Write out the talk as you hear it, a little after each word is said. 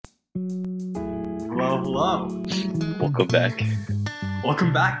Hello, hello. Welcome back,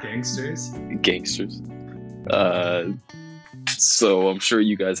 Welcome back, gangsters. gangsters. So I'm sure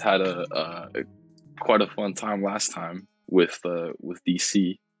you guys had a quite a fun time last time with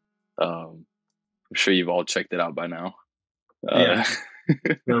DC. I'm sure you've all checked it out by now. Yeah.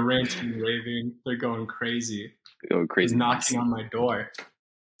 They're ranting, raving. They're going crazy. Going crazy. They're knocking on my door.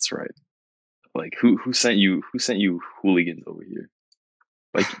 That's right. Like who sent you hooligans over here?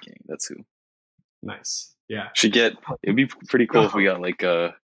 Bikey gang. That's who. Nice. Yeah. It'd be pretty cool if we got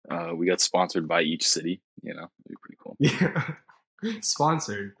we got sponsored by each city. You know, it'd be pretty cool. Yeah.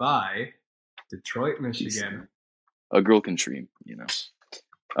 Sponsored by Detroit, Michigan. A girl can dream, you know.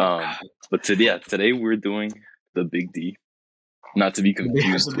 But today we're doing the Big D, not to be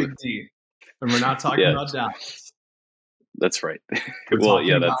confused the Big with. D, and we're not talking about Dallas. That's right.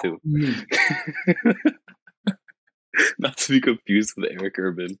 We're that too. Not to be confused with Eric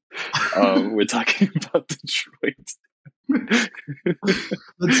Urban. We're talking about Detroit. The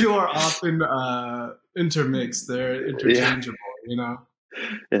two are often intermixed. They're interchangeable, you know?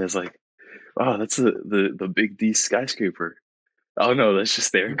 And it's like, oh, that's the Big D skyscraper. Oh no, that's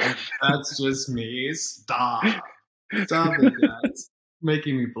just Eric. That's just me. Stop it, guys.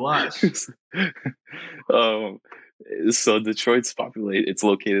 Making me blush. So Detroit's it's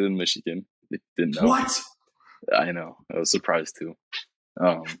located in Michigan. Didn't know. What? I know. I was surprised too.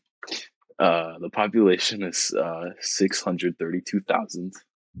 The population is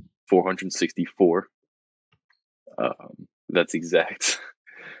 632,464. That's exact.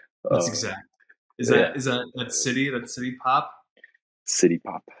 That's exact. Is that city? That's city pop? City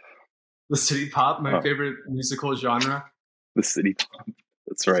pop. The city pop, my favorite musical genre. The city pop.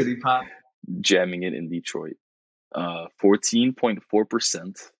 That's right. City pop. Jamming it in Detroit.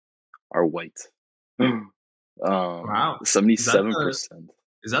 14.4% are white. Wow. 77%.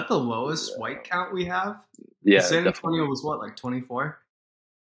 Is that the lowest white count we have? Yeah. San Antonio definitely. was what, like 24?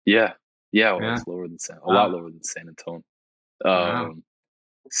 Yeah. It's lower than a lot lower than San Antonio.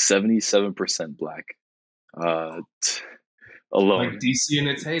 77% black. Alone. Like DC in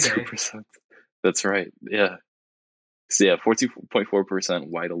its heyday. 2%. That's right. Yeah. So 14.4%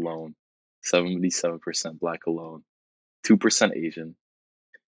 white alone. 77% black alone. 2% Asian.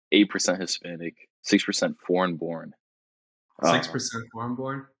 8% Hispanic. 6% foreign born. 6% foreign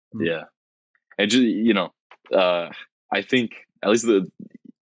born? Yeah. And just, I think at least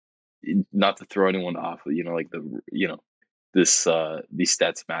not to throw anyone off, these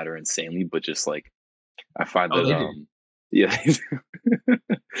stats matter insanely, but just like I find that yeah,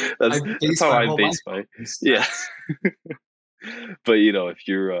 that's how I base my But if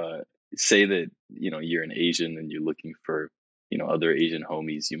you're say that you're an Asian and you're looking for other Asian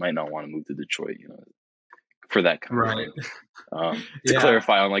homies, you might not want to move to Detroit, for that kind of thing. To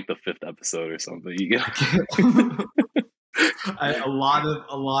clarify on like the 5th episode or something, a lot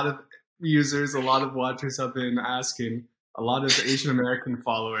of users, a lot of watchers have been asking. A lot of Asian American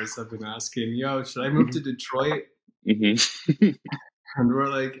followers have been asking, "Yo, should I move to Detroit?" Mm-hmm. And we're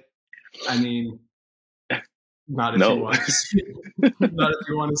like, I mean, not if you want to see, not if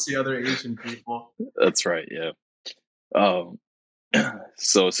you want to see other Asian people. That's right. Yeah.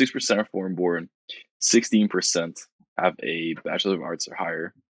 So 6% are foreign born. 16% have a Bachelor of Arts or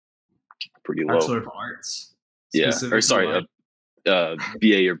higher. Pretty low. Bachelor of Arts. Yeah. Or sorry,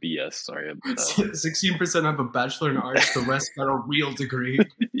 BA or BS. Sorry. 16% have a Bachelor in Arts. The rest got a real degree.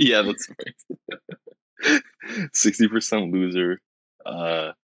 Yeah, that's right. 60% loser.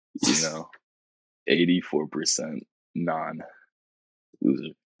 84%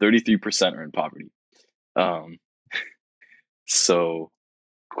 non-loser. 33% are in poverty. So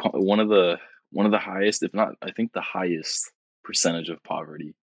one of the highest, if not, I think the highest percentage of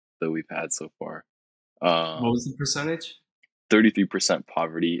poverty that we've had so far. What was the percentage? 33%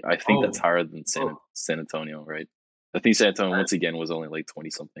 poverty. I think that's higher than San Antonio, right? I think San Antonio once again was only like 20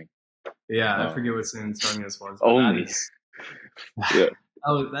 something. Yeah, I forget what San Antonio's was. Only. Yeah.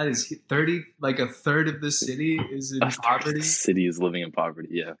 Oh, that is 30. Like a third of the city is in poverty. The city is living in poverty.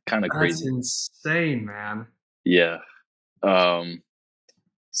 Yeah, kind of crazy. That's insane, man. Yeah.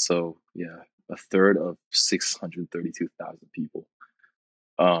 So yeah, a third of 632,000 people.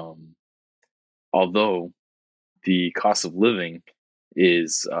 Although the cost of living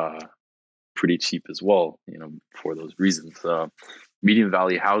is pretty cheap as well, for those reasons. Median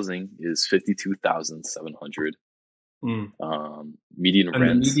Valley housing is 52,700. Median rent.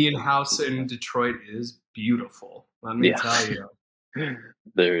 And the median house in Detroit is beautiful. Let me tell you,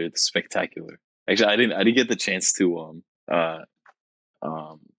 they're spectacular. Actually, I didn't get the chance to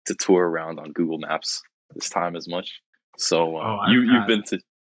tour around on Google Maps this time as much. So you've been to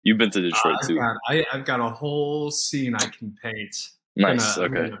You've been to Detroit too. I've got a whole scene I can paint. Nice.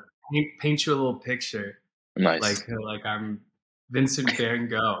 I'm Okay. gonna paint you a little picture, Nice. like I'm Vincent Van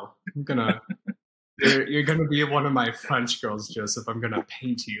Gogh. You're gonna be one of my French girls, Joseph. I'm gonna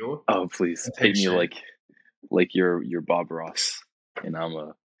paint you Oh, please a paint me picture. like you're Bob Ross, and I'm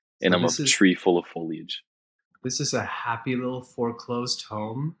So a tree full of foliage. this is a happy little foreclosed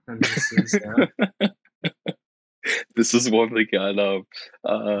home, and this is This is one that got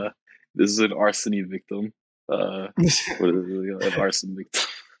this is an arsony victim. What is it? An arson victim.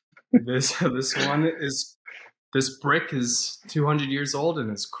 this one is this brick is 200 years old and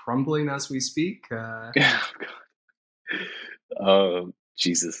is crumbling as we speak.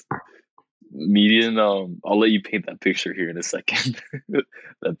 Jesus. Median. I'll let you paint that picture here in a second.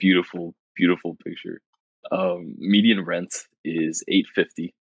 That beautiful, beautiful picture. Median rent is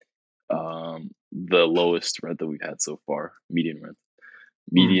 $850. The lowest rent that we've had so far. Median rent.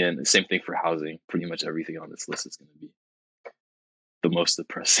 Median. Same thing for housing. Pretty much everything on this list is going to be the most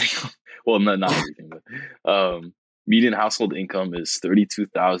depressing. Well, not everything, but median household income is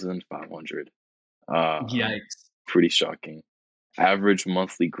 $32,500. Yikes! Pretty shocking. Average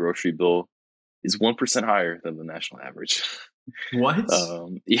monthly grocery bill is 1% higher than the national average. What?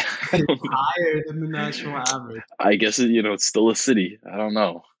 Yeah, higher than the national average. I guess it's still a city. I don't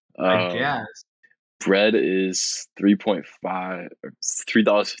know. I guess. Bread is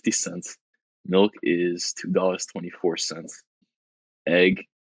 $3.50. Milk is $2.24. Egg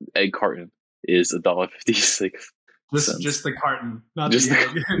carton is $1.56. Just the carton, not just the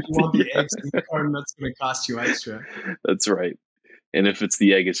egg. You want the eggs in the carton, that's going to cost you extra. That's right. And if it's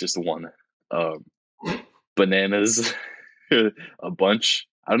the egg, it's just one. Bananas, a bunch.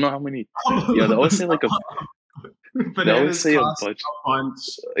 I don't know how many. Yeah, they always say like a. They always say a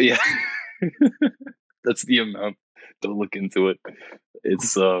bunch. Yeah, that's the amount. Don't look into it.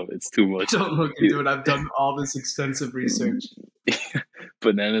 It's too much. Don't look into it. I've done all this extensive research.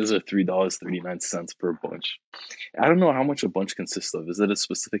 Bananas are $3.39 per bunch. I don't know how much a bunch consists of. Is it a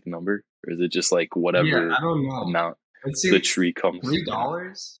specific number, or is it just like whatever I don't know. amount the tree comes? $3?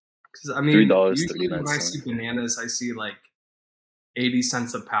 Because I mean, usually when I see bananas, I see like 80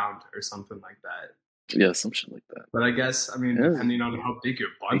 cents a pound or something like that. Yeah, some shit like that. But I guess, I mean, depending on how big your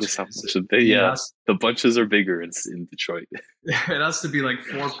bunch is. The bunches are bigger in Detroit. It has to be like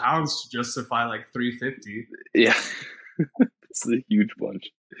 4 pounds to justify like $3.50. Yeah, it's a huge bunch.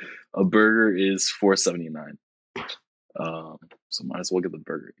 A burger is $4.79. So might as well get the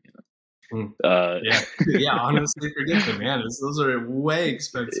burger. Yeah. Honestly, forget bananas. Those are way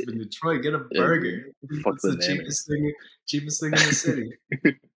expensive in Detroit. Get a burger. It's the cheapest thing in the city.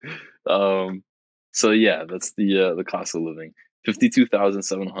 So yeah, that's the cost of living.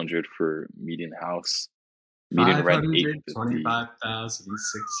 $52,700 for median house. Median rent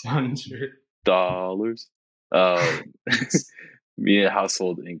 $25,600. Median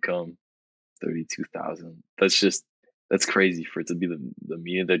household income $32,000. That's crazy for it to be the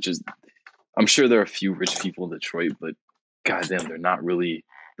median. I'm sure there are a few rich people in Detroit, but goddamn, they're not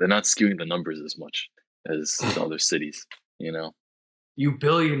skewing the numbers as much as the other cities. You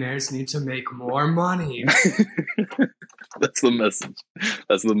billionaires need to make more money. That's the message.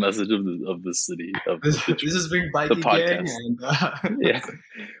 That's the message of the city. This is Big Bikey the podcast. Gang, and yeah,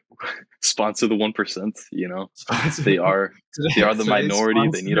 sponsor the 1%. They are the minority.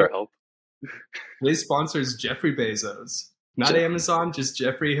 They need our help. Today's sponsor is Jeffrey Bezos, not Amazon. Just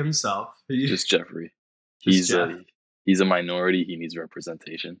Jeffrey himself. Just Jeffrey. He's a minority. He needs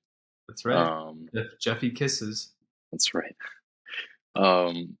representation. That's right. Jeffy kisses. That's right.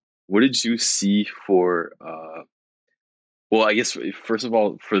 What did you see for well, I guess first of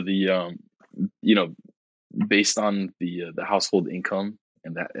all, for the based on the household income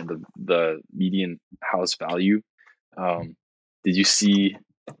and the median house value, did you see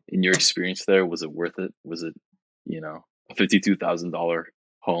in your experience there, was it worth it? Was it a $52,000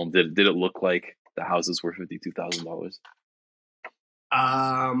 home? Did it look like the houses were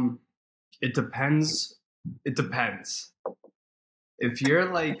 $52,000? It depends. If you're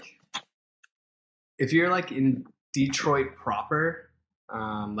like in Detroit proper,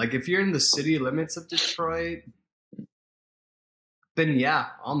 like if you're in the city limits of Detroit, then yeah,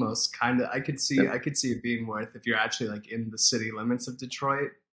 almost kind of. I could see it being worth if you're actually like in the city limits of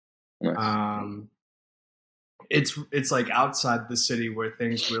Detroit. Nice. It's like outside the city where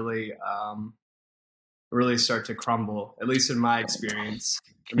things really start to crumble. At least in my experience.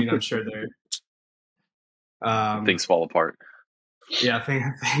 I mean, I'm sure things fall apart. Yeah,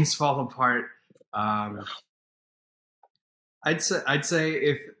 things fall apart. I'd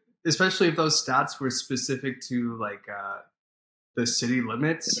say especially if those stats were specific to like the city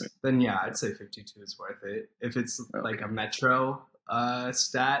limits, then yeah, I'd say 52 is worth it. If it's like a metro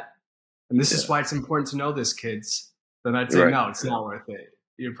stat, and this is why it's important to know this, kids, then I'd say no, it's not worth it.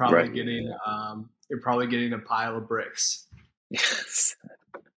 You're probably getting a pile of bricks. Yes.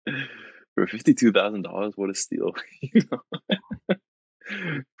 For $52,000, what a steal!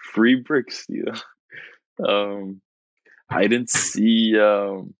 Free bricks, I didn't see.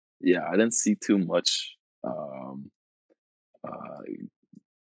 I didn't see too much.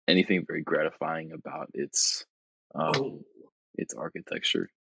 Anything very gratifying about its architecture.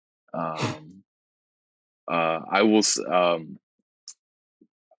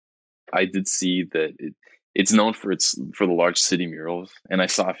 I did see that it's known for the large city murals, and I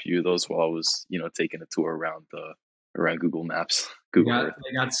saw a few of those while I was taking a tour around Google Maps. They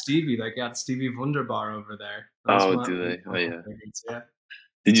got Stevie Wunderbar over there. Do they? Oh yeah. Yeah.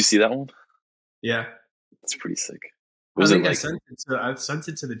 Did you see that one? Yeah, it's pretty sick. I sent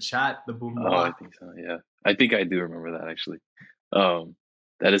it to the chat. The boom. Oh, I think so. Yeah, I think I do remember that actually.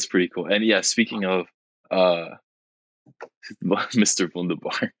 That is pretty cool. And yeah, speaking of Mr.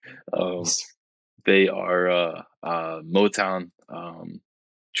 Wunderbar, they are Motown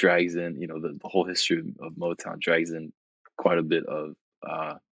drags in, the whole history of Motown drags in quite a bit of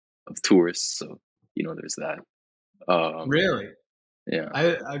tourists. So there's that. Really? Yeah.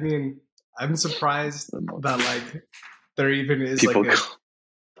 I mean, I'm surprised that like there even is people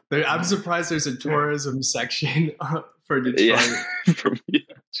I'm surprised there's a tourism section for Detroit. Yeah.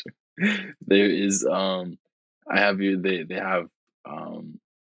 There is. I have here. They have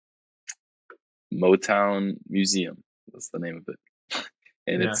Motown Museum. That's the name of it,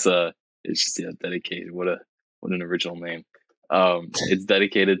 and it's just dedicated. What an original name. It's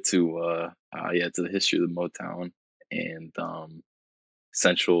dedicated to to the history of the Motown and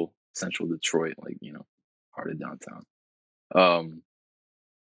central Detroit, like heart of downtown.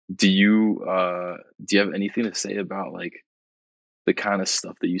 Do you have anything to say about like the kind of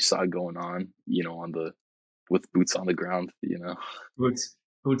stuff that you saw going on, with boots on the ground, Boots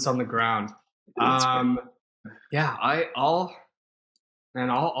on the ground. Yeah, I'll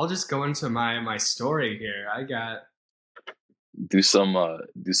just go into my story here. I got do some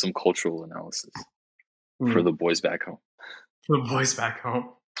cultural analysis for the boys back home.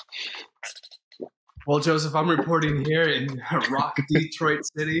 Well, Joseph, I'm reporting here in Rock, Detroit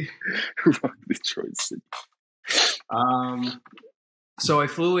City. So I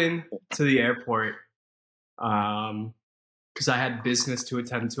flew in to the airport because I had business to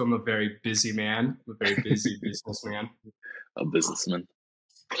attend to. I'm a very busy man, a very busy businessman. A businessman.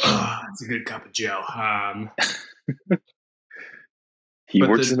 It's a good cup of Joe. He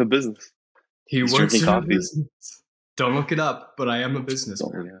works in a business. He's works in coffee. A business. Don't look it up, but I am a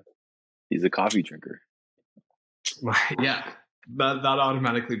businessman. He's a coffee drinker. Yeah, that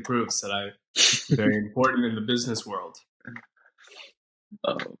automatically proves that I'm very important in the business world.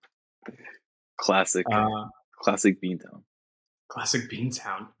 Classic Beantown. Classic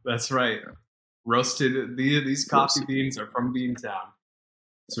Beantown. That's right. Roasted. These coffee beans are from Beantown,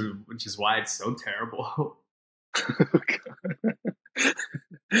 so which is why it's so terrible.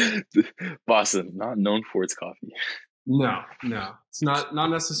 Boston, not known for its coffee. No, it's not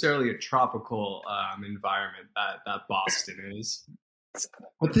necessarily a tropical environment that Boston is.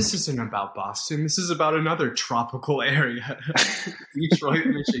 But this isn't about Boston. This is about another tropical area, Detroit,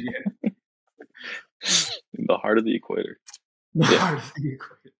 Michigan. In the heart of the equator. Heart of the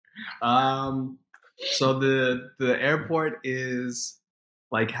equator. So the airport is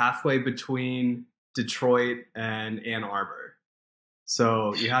like halfway between Detroit and Ann Arbor.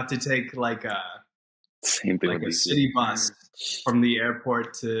 So you have to take like a city bus from the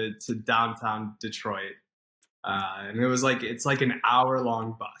airport to downtown Detroit. And it's like an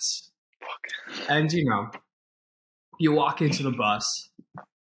hour-long bus. Fuck. And, you walk into the bus,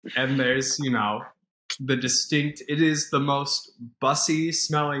 and there's, it is the most bussy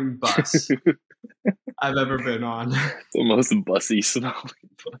smelling bus I've ever been on. The most bussy smelling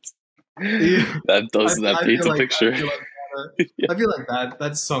bus. Yeah. That paints a picture. I feel like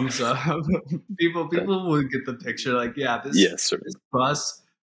that sums up. People will get the picture. Like, this bus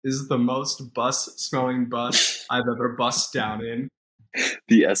is the most bus-smelling bus I've ever bussed down in.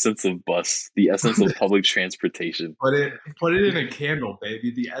 The essence of bus. The essence of public transportation. Put it in a candle,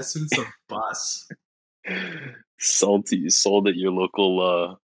 baby. The essence of bus. Sold at your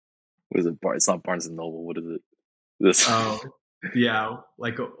local. What is it? It's not Barnes and Noble. What is it?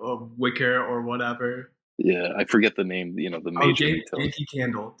 Like a Wicker or whatever. Yeah, I forget the name. The major retailer. Yankee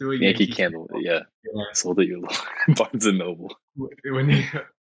Candle. Do a Yankee Candle. Yeah. Sold at your local Barnes and Noble. What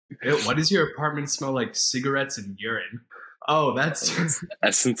does your apartment smell like? Cigarettes and urine. Oh, that's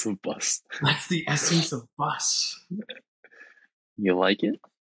essence of bus. That's the essence of bus. You like it?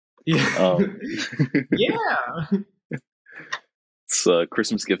 Yeah. Yeah. It's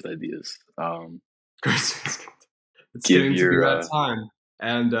Christmas gift ideas. Christmas. It's Give getting to be your that time,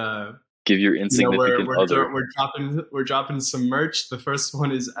 and give your insignificant other. we're dropping some merch. The first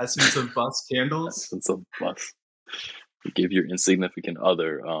one is Essence of Bus candles. Essence of bus. Give your insignificant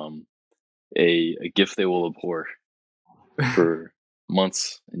other a gift they will abhor for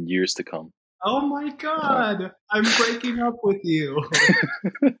months and years to come. Oh my God! I'm breaking up with you.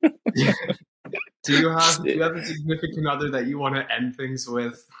 Do you have a significant other that you want to end things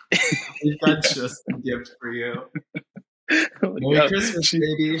with? We've got just a gift for you. Merry Christmas,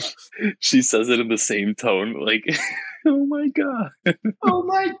 baby. She says it in the same tone, like, "Oh my God, oh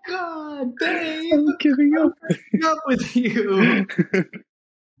my God, babe, I'm giving up with you."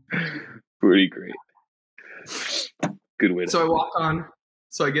 Pretty great. Good way to. So I walk on.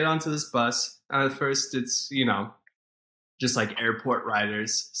 So I get onto this bus, and at first it's just like airport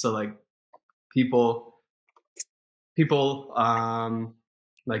riders. So like people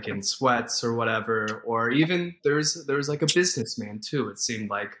like in sweats or whatever, or even there's like a businessman too. It seemed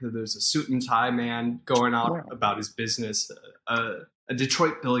like there's a suit and tie man going out about his business, a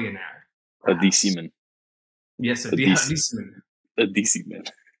Detroit billionaire, perhaps. A DC man. Yes, a DC man. A DC man.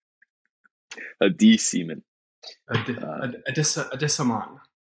 A DC man. A Deciman.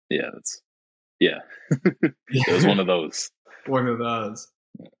 Yeah, it was one of those. One of those.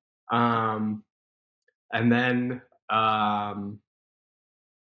 And then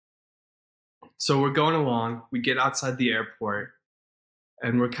so we're going along. We get outside the airport,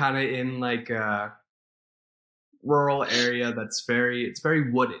 and we're kind of in like a rural area it's very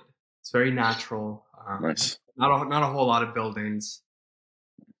wooded. It's very natural. Nice. Not a whole lot of buildings.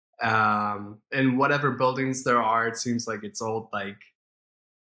 And whatever buildings there are, it seems like it's old like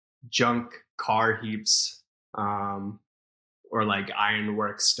junk car heaps, or like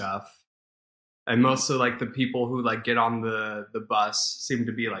ironwork stuff. And most of like the people who like get on the bus seem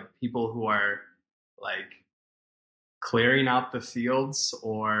to be like people who are like clearing out the fields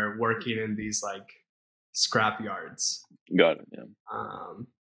or working in these like scrap yards. Got it. Yeah.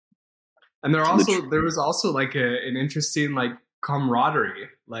 And there was also like an interesting like camaraderie,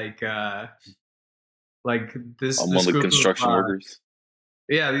 like this among the construction workers.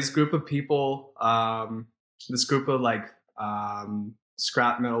 Yeah, these group of people, this group of like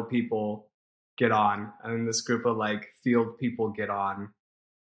scrap metal people get on, and this group of like field people get on,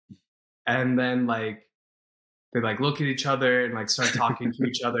 and then like they like look at each other and like start talking to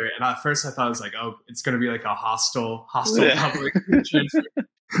each other. And at first I thought it was like, oh, it's gonna be like a hostile public.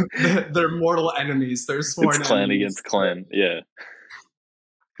 They're mortal enemies. They're sworn it's clan enemies. Against clan. Yeah.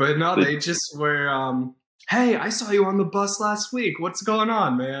 But no, they just were. Hey, I saw you on the bus last week. What's going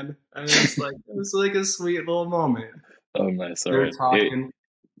on, man? And it was like a sweet little moment. Oh, nice. All right.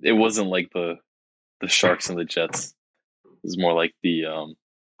 It wasn't like the Sharks and the Jets. It was more like the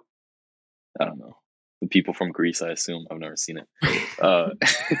I don't know, the people from Greece. I assume. I've never seen it.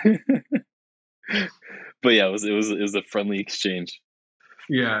 But yeah, it was a friendly exchange.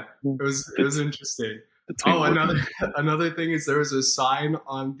 Yeah, it was interesting. Oh, another thing is there was a sign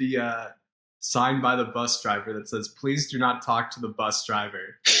on the sign by the bus driver that says, "Please do not talk to the bus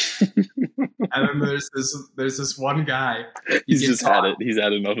driver." And then there's this one guy. He's just had it. He's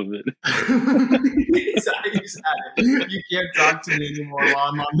had enough of it. he's had it. You can't talk to me anymore while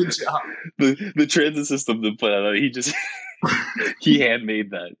I'm on the job. The transit system didn't put out. He handmade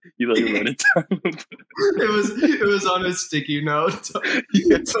that. He like wrote it down. It was on a sticky note.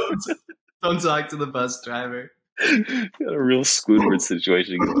 Don't talk to the bus driver. Got a real Squidward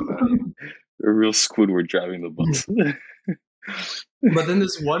situation going on. A real Squidward driving the bus. But then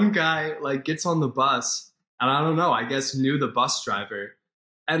this one guy like gets on the bus, and I don't know, I guess knew the bus driver,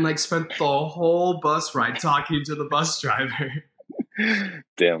 and like spent the whole bus ride talking to the bus driver.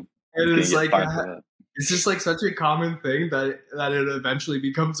 Damn. And it's like it's just like such a common thing that it eventually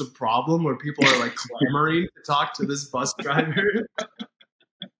becomes a problem where people are like clamoring to talk to this bus driver.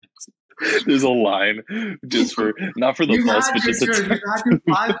 There's a line just for not for the you bus, but just you've had your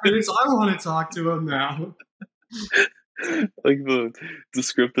 5 minutes. I want to talk to him now. Like the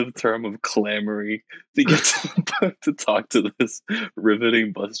descriptive term of clamoring to get to talk to this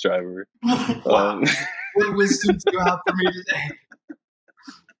riveting bus driver. Wow. What wisdom do you have for me today?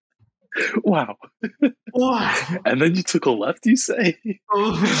 Wow. And then you took a left, you say?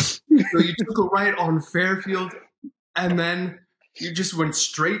 So you took a right on Fairfield, and then you just went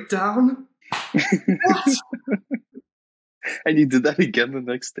straight down? What? And you did that again the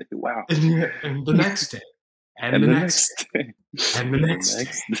next day. Wow. And the next day. And the next day. And the next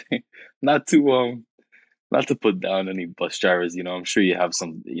day. Not to put down any bus drivers, I'm sure you have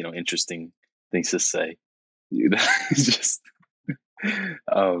some, interesting things to say. Just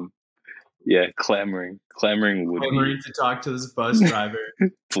yeah, clamoring would be to talk to this bus driver.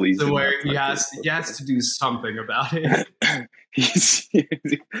 please. So where he has to do something about it. It's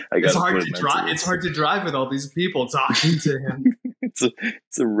hard to drive with all these people talking to him.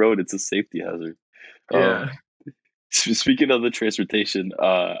 It's a road. It's a safety hazard. Yeah. Speaking of the transportation,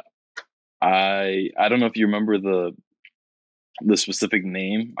 I don't know if you remember the specific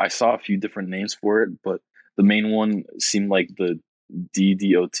name. I saw a few different names for it, but the main one seemed like the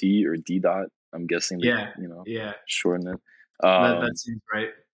DDOT or DDOT. I'm guessing shorten it. That seems right.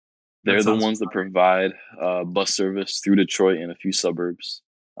 They're the ones that provide bus service through Detroit and a few suburbs.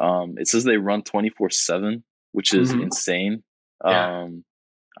 It says they run 24/7, which is insane. Yeah.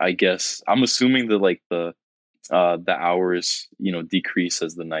 I guess I'm assuming that like the hours decrease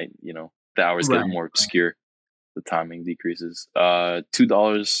as the night the hours get more obscure. The timing decreases.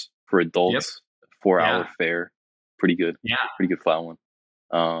 $2 for adults, 4-hour fare, pretty good. Yeah, pretty good flat one.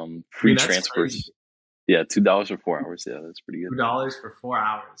 Free transfers. Crazy. Yeah, $2 for 4 hours. Yeah, that's pretty good. $2 for 4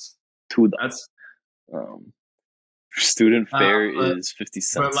 hours. $2. That's student fare is 50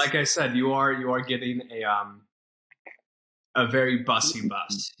 cents. But like I said, you are getting a very bussy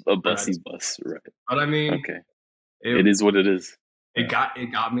bus. A bussy bus, right? But I mean, okay, it is what it is. It got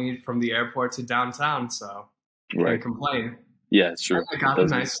me from the airport to downtown, so I can't complain. Yeah, sure. I got a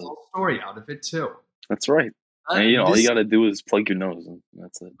nice little story out of it too. That's right. And all you gotta do is plug your nose, and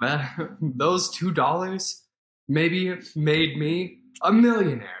that's it. Those $2 maybe made me a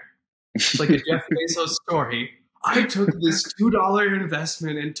millionaire. It's like a Jeff Bezos story. I took this $2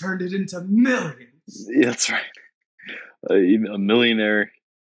 investment and turned it into millions. Yeah, that's right. A millionaire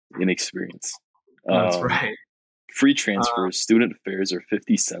in experience. That's right. Free transfers, student fares are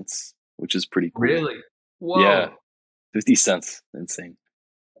 50 cents, which is pretty cool. Really? Whoa. Yeah, 50 cents. Insane.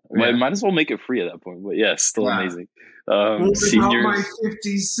 Yeah. Might as well make it free at that point, but yeah, still amazing. Seniors, my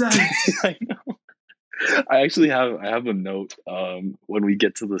 50 cents. I know. I actually have a note when we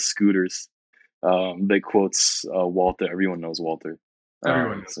get to the scooters that quotes Walter. Everyone knows Walter.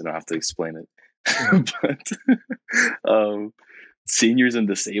 Everyone knows. So I don't have to explain it. Yeah. But seniors and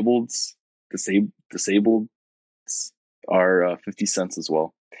disabled are 50 cents as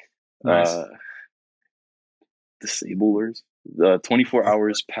well. Nice. Disablers. The 24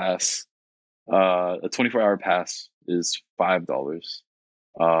 hours pass. A 24-hour pass is $5.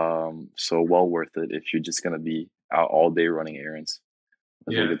 So well worth it if you're just gonna be out all day running errands.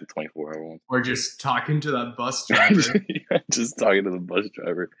 Yeah. Get the 24-hour one. Or just talking to that bus driver. Just talking to the bus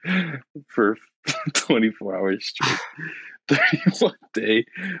driver for 24 hours straight. 31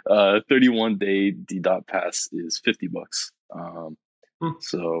 day DDOT pass is $50.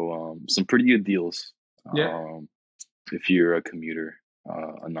 So some pretty good deals. If you're a commuter,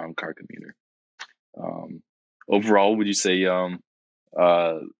 a non-car commuter. Overall, would you say the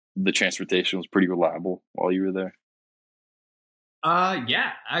transportation was pretty reliable while you were there?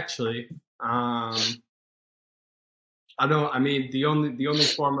 Yeah, actually. The only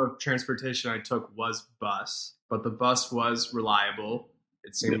form of transportation I took was bus, but the bus was reliable.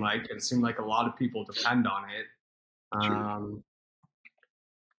 It seemed like a lot of people depend on it.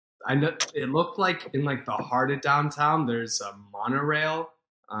 I know it looked like in like the heart of downtown there's a monorail,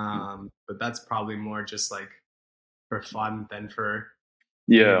 but that's probably more just like for fun than for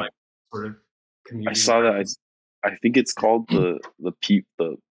sort of commuting. I saw that. I think it's called the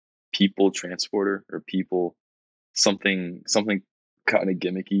people transporter or people something kind of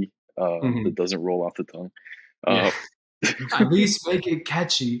gimmicky that doesn't roll off the tongue. At least make it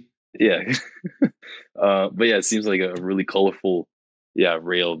catchy. Yeah. But yeah, it seems like a really colorful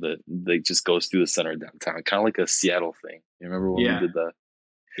rail that just goes through the center of downtown, kind of like a Seattle thing. You remember when we did that?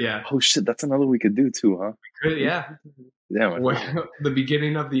 Yeah. Oh shit, that's another we could do too, huh? We could, yeah. Yeah. The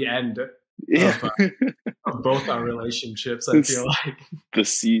beginning of the end. Of both our relationships, I feel like the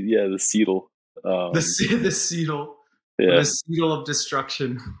Seedle. The Seedle. Yeah. The Seedle of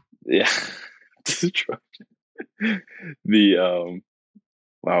destruction. Yeah. Destruction. The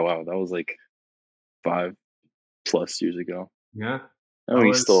wow, that was like 5+ years ago. Yeah. Oh,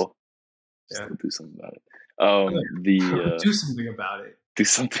 we still do something about it. Do something about it. Do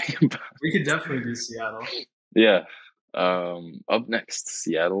something about it. We could definitely do Seattle. Yeah. Up next,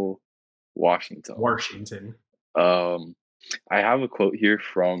 Seattle, Washington. I have a quote here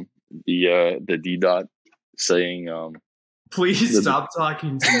from the DDOT saying, please stop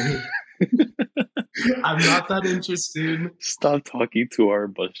talking to me. I'm not that interested. Stop talking to our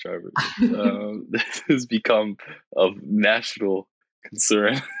bus drivers. This has become of national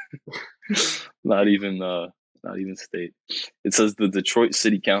concern. Not even state. It says the Detroit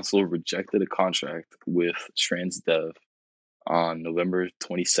City Council rejected a contract with Transdev on November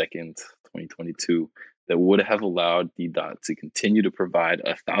 22nd, 2022, that would have allowed DDOT to continue to provide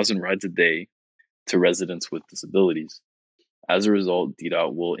 1,000 rides a day to residents with disabilities. As a result,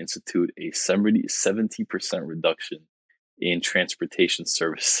 DDOT will institute a 70% reduction in transportation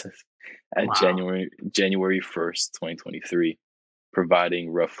services at Wow. January 1st, 2023,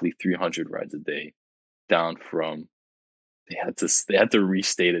 providing roughly 300 rides a day, down from they had to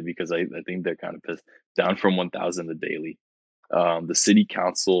restate it because I think they're kind of pissed, down from 1,000 a daily. The city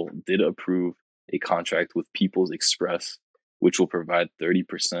council did approve a contract with People's Express, which will provide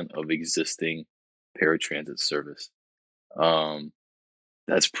 30% of existing paratransit service.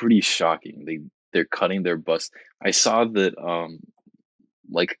 That's pretty shocking. They're cutting their bus. I saw that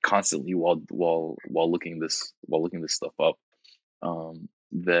like constantly while looking this stuff up.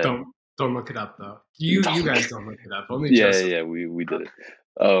 That Don't look it up though. You guys don't look it up. Only yeah, we did it.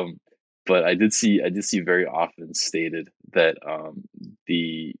 But I did see very often stated that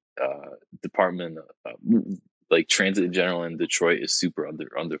the department, like transit in general in Detroit, is super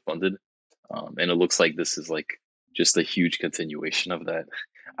underfunded, and it looks like this is like just a huge continuation of that.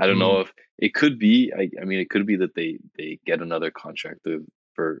 I don't know if it could be. I mean, it could be that they get another contract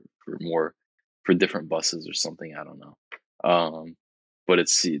for more for different buses or something. I don't know. But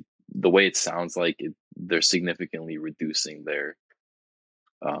it's the way it sounds like they're significantly reducing their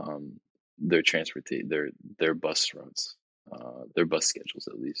their bus routes, their bus schedules,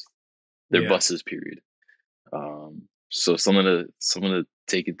 at least their buses, period. So something to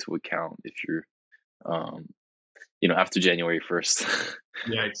take into account if you're after January 1st.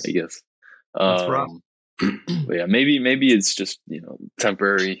 Yikes. I guess. That's rough. But yeah, maybe it's just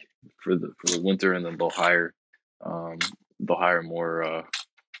temporary for the winter, and then they'll hire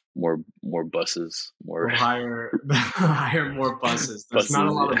more buses, We'll hire more buses. There's not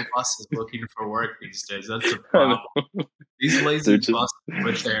a lot of buses looking for work these days. That's the problem. These lazy buses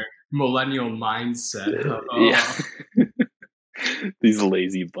with their millennial mindset. These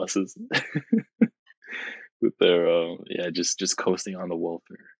lazy buses with their just coasting on the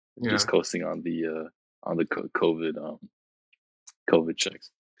welfare, just coasting on the COVID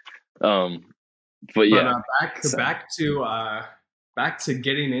checks. Back to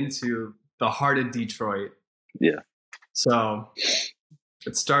getting into the heart of Detroit. Yeah. So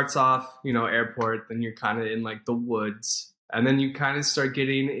it starts off, airport, then you're kind of in like the woods, and then you kind of start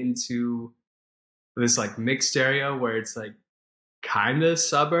getting into this like mixed area where it's like kind of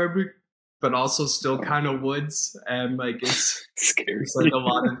suburb, but also still kind of woods, and like it's scary. It's like a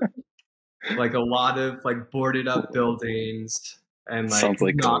lot of like boarded up buildings. And like sounds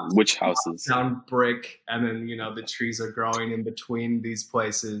like witch houses, down brick, and then the trees are growing in between these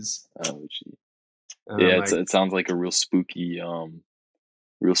places. Oh, gee. Yeah, it sounds like a real spooky town.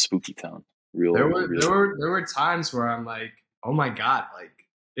 There were times where I'm like, oh my god, like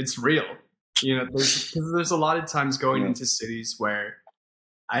it's real. There's a lot of times going into cities where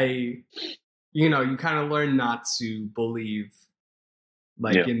you kind of learn not to believe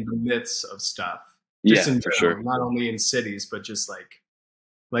like in the myths of stuff. Just in general, for sure. Not only in cities, but just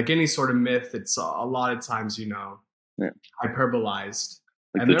like any sort of myth, it's a lot of times, hyperbolized.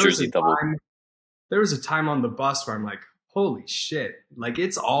 Like and the Jersey Double. There was a time on the bus where I'm like, holy shit, like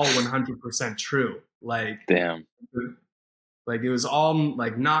it's all 100% true. Like, damn. Like it was all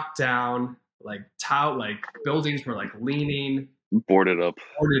like knocked down, like buildings were like leaning. Boarded up.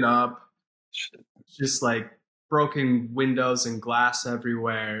 Shit. Just like broken windows and glass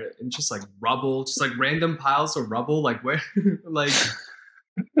everywhere, and just like rubble, just like random piles of rubble. Like where, like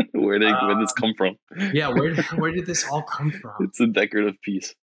where did this come from? Yeah, where did this all come from? It's a decorative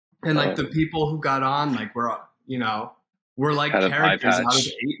piece. And like the people who got on, like were like characters out of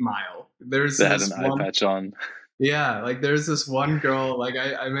 8 Mile. They had an eye patch on. Yeah, like there's this one girl. Like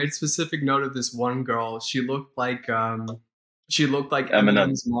I made specific note of this one girl. She looked like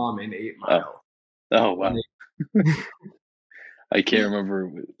Eminem's mom in 8 Mile. Oh wow. I can't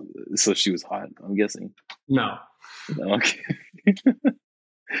remember. So she was hot, I'm guessing. No. Okay.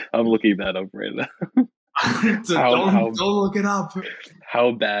 I'm looking that up right now. Don't look it up.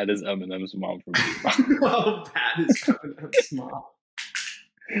 How bad is Eminem's mom from 8 Mile? How bad is Eminem's mom?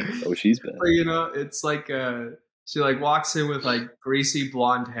 Oh, she's bad. But it's like she like walks in with like greasy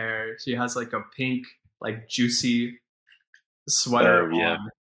blonde hair. She has like a pink, like juicy sweater on.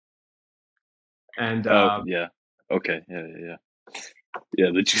 And yeah. Okay. Yeah.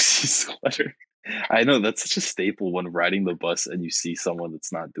 The juicy sweater. I know that's such a staple when riding the bus and you see someone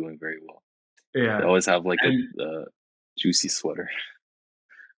that's not doing very well. They Yeah, always have like and a juicy sweater.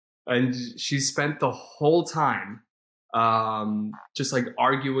 and she spent the whole time just like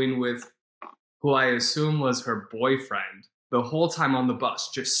arguing with who I assume was her boyfriend the whole time on the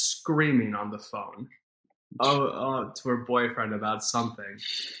bus, just screaming on the phone. To her boyfriend about something.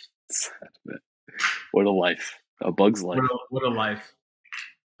 Sad, man. What a life, a bug's life. What a life.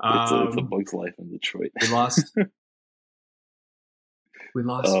 It's a bug's life in Detroit. We lost. We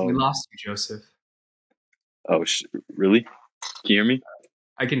lost you, Joseph. Oh, really? Can you hear me?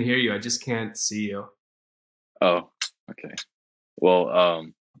 I can hear you. I just can't see you. Oh, okay. Well,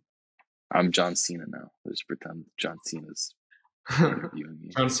 I'm John Cena now. Let's pretend John Cena's interviewing me.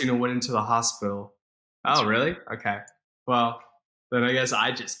 John Cena went into the hospital. Oh, really? Okay. Well, then I guess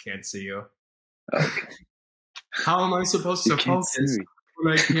I just can't see you. Okay. How am I supposed to focus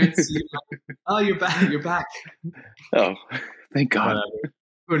when I can't see you? Oh, you're back. You're back. Oh, thank God. Whatever.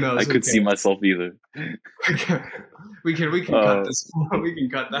 Who knows? I could see myself either. We can cut this. We can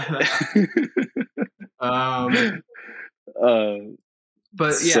cut that out.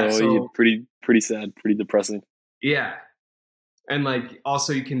 But yeah, so pretty sad, pretty depressing. Yeah, and like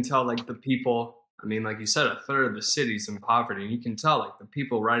also you can tell like the people. I mean, like you said, a third of the city's in poverty, and you can tell like the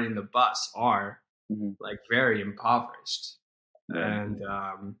people riding the bus are like very impoverished, and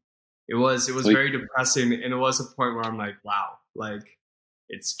it was very depressing, and it was a point where I'm like, wow, like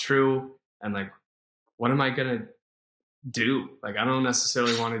it's true, and like what am I gonna do? Like I don't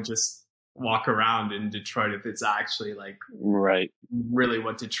necessarily want to just walk around in Detroit if it's actually like really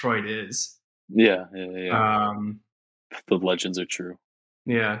what Detroit is. Yeah. The legends are true.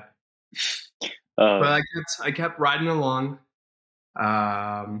 Yeah. But I kept riding along.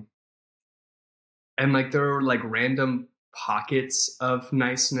 And like there were like random pockets of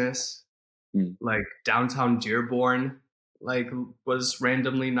niceness. Like downtown Dearborn like was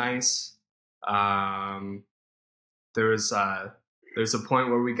randomly nice. There's a point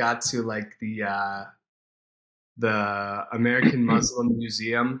where we got to like the American Muslim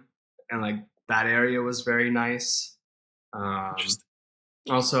Museum, and like that area was very nice.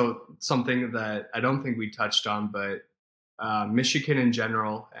 Also, something that I don't think we touched on, but Michigan in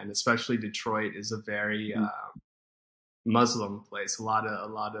general, and especially Detroit, is a very Muslim place. A lot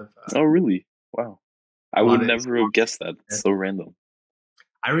of. Oh, really? Wow! I would never have guessed that. It's so random.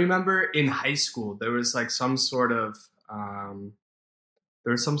 I remember in high school there was like some sort of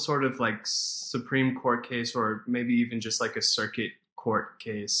like Supreme Court case, or maybe even just like a circuit court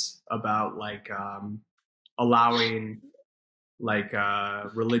case about like allowing like a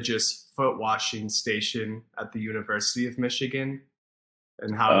religious foot washing station at the University of Michigan,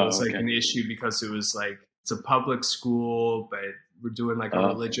 and how it was like an issue because it was like it's a public school, but we're doing like a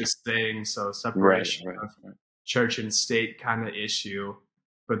religious thing, so separation of church and state kind of issue.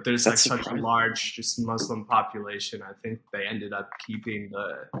 But there's like such a large just Muslim population. I think they ended up keeping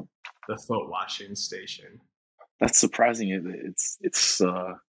the foot washing station. That's surprising. It's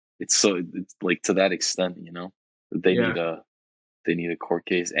like to that extent, you know, they need a court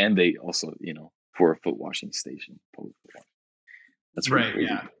case, and they also, you know, for a foot washing station. That's right. Crazy.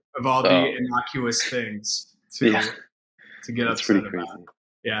 Yeah, of all the innocuous things to get upset about. Crazy.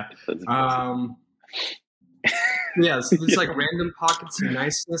 Yeah. Yeah, so there's like random pockets of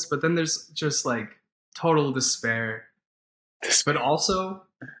niceness, but then there's just like total despair. But also,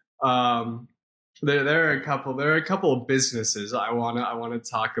 there are a couple of businesses I wanna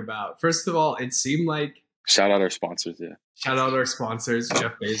talk about. First of all, it seemed like shout out our sponsors, Shout out our sponsors,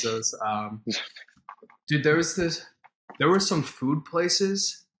 Jeff Bezos. Dude, there were some food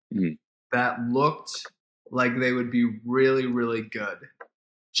places that looked like they would be really, really good,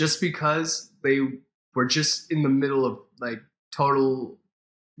 just because they were just in the middle of like total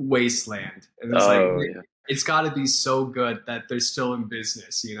wasteland, and it's it's got to be so good that they're still in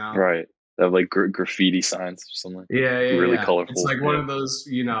business, you know? Right. They have like graffiti signs or something. Yeah, really colorful. It's like one of those,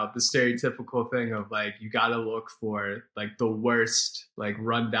 you know, the stereotypical thing of like you got to look for like the worst, like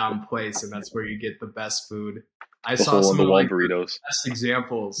rundown place, and that's where you get the best food. I saw some of like burritos. Best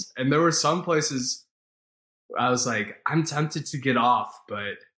examples, and there were some places I was like, I'm tempted to get off,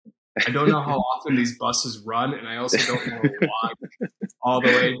 but I don't know how often these buses run, and I also don't want to walk all the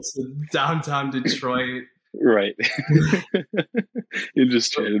way to downtown Detroit. Right. You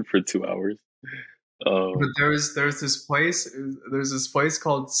just chatted for 2 hours. But there's this place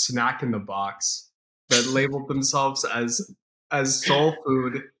called Snack in the Box that labeled themselves as soul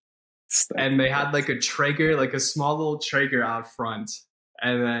food, and they had like a Traeger, like a small little Traeger out front,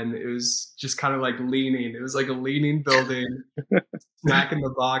 and then it was just kind of like leaning. It was like a leaning building, snack in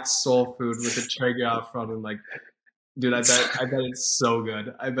the box, soul food with a Traeger out front, and like, dude, I bet it's so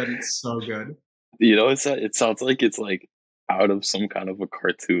good. I bet it's so good. It sounds like it's like out of some kind of a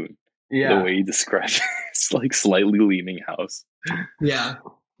cartoon. The Yeah, way you describe it, it's like slightly leaning house, yeah.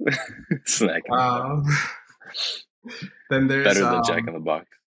 snack in the box. Um, then there's Better than Jack in the Box.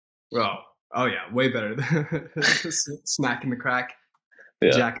 oh yeah, way better than snack in the crack,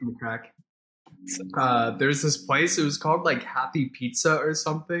 Yeah. Jack in the crack. There's this place. It was called like Happy Pizza or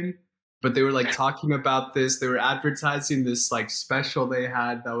something. But they were like talking about this. They were advertising this like special they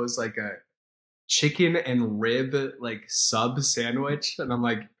had that was like a chicken and rib like sub sandwich, and I'm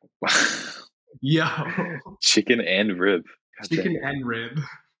like, yo, Chicken and rib. God chicken damn. and rib.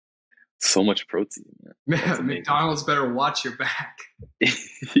 So much protein. Man, McDonald's better watch your back.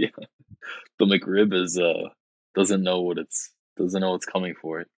 Yeah, the McRib is doesn't know what's coming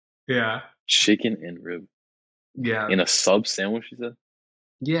for it. Yeah, Chicken and rib. Yeah, in a sub sandwich. You said.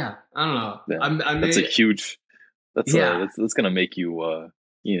 Yeah, I don't know. Yeah. That's a huge. That's gonna make you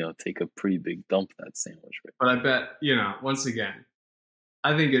take a pretty big dump that sandwich. Right? But I bet once again,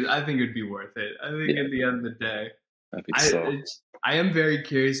 I think it'd be worth it. I think at the end of the day, I think so. I am very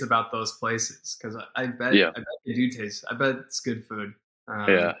curious about those places because I bet they do taste. I bet it's good food.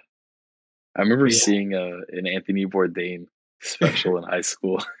 Yeah, I remember seeing an Anthony Bourdain special in high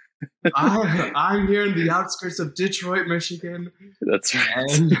school. I'm here in the outskirts of Detroit, Michigan. That's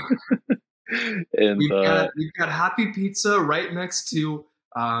right. And we've got Happy Pizza right next to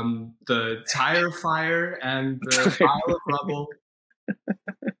the tire fire and the pile of rubble.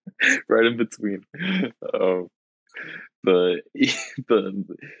 Right in between. The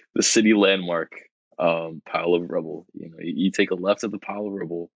city landmark pile of rubble. You take a left at the pile of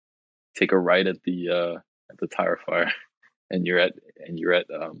rubble, take a right at the tire fire, and you're at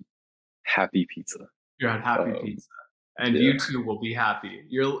Happy Pizza. You're at Happy Pizza, and you too will be happy.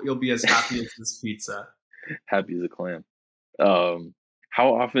 You'll be as happy as this pizza. Happy as a clam.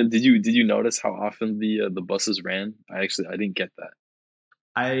 How often did you notice how often the buses ran? I didn't get that.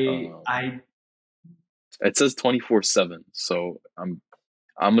 It says 24/7, so I'm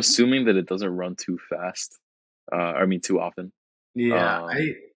assuming that it doesn't run too fast. Too often. Yeah,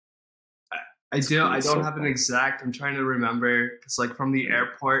 I don't have an exact. I'm trying to remember because like from the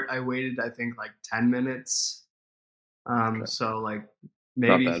airport, I waited I think like 10 minutes. Okay. So like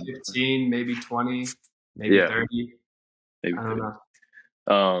maybe 15, maybe 20, maybe 30. Maybe I don't 30.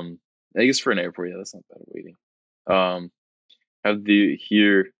 Know. I guess for an airport, that's not bad waiting. Have the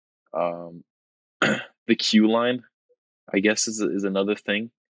Q line, I guess is another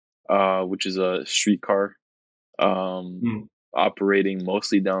thing, which is a streetcar operating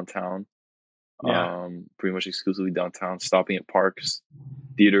mostly downtown. Pretty much exclusively downtown, stopping at parks,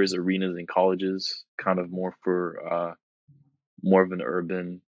 theaters, arenas, and colleges. Kind of more for more of an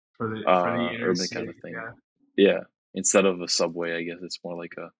urban urban kind of thing. Yeah, instead of a subway, I guess it's more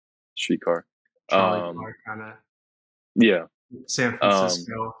like a streetcar. Trolley car kind of. Yeah. San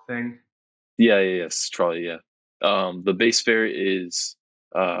Francisco thing. Yes, trolley. Yeah. The base fare is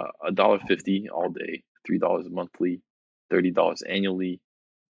 $1.50 all day, $3 monthly, $30 annually.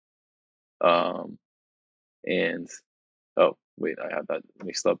 And oh wait, I had that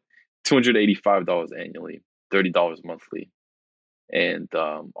mixed up. $285 annually, $30 monthly, and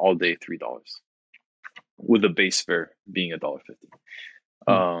all day $3, with the base fare being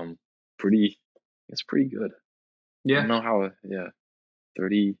 $1.50. It's pretty good. Yeah. I don't know how. Yeah,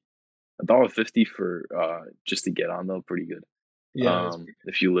 $1.50 for just to get on though, pretty good. Yeah.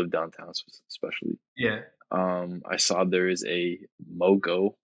 If you live downtown, especially. Yeah. I saw there is a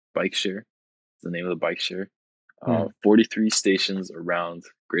MoGo bike share. The name of the bike share. 43 stations around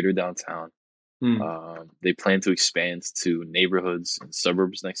greater downtown. They plan to expand to neighborhoods and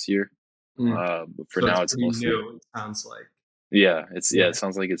suburbs next year. But for now, it's mostly new. It sounds like. Yeah, it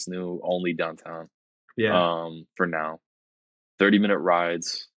sounds like it's new, only downtown. Yeah. For now, 30-minute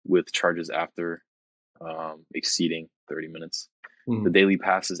rides with charges after exceeding 30 minutes. The daily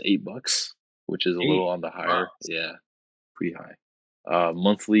pass is $8, which is a little on the higher. Yeah, pretty high.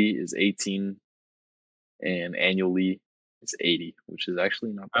 Monthly is $18, and annually it's $80, which is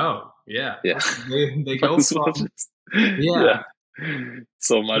actually not bad. Oh, yeah. Yeah. They go from yeah.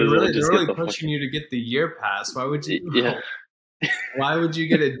 So might as well just they're really pushing you to get the year pass. Why would you? Yeah. Why would you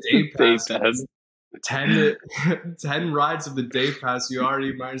get a day pass? Day pass. 10 rides of the day pass. You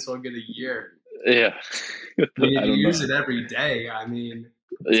already might as well get a year. Yeah. You use it every day. I mean.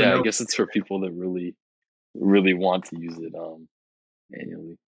 Yeah, I guess it's for people that really, really want to use it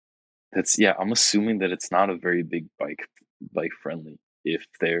annually. I'm assuming that it's not a very big bike friendly. if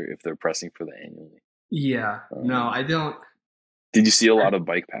they're pressing for the annually. Yeah. No, I don't. Did you see a lot of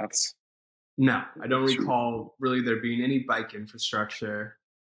bike paths? No, I don't recall really there being any bike infrastructure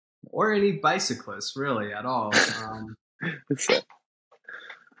or any bicyclists really at all.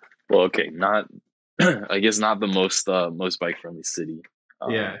 Well, okay, not I guess not the most bike friendly city.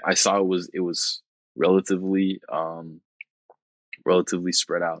 Yeah. I saw it was relatively relatively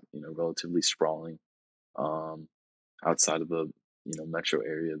spread out, relatively sprawling, outside of the metro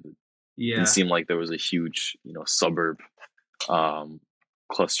area. It didn't Yeah. seem like there was a huge suburb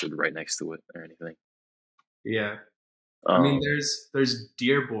clustered right next to it or anything. Yeah. I mean, there's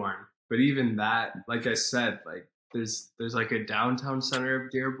Dearborn, but even that, like I said, like there's like a downtown center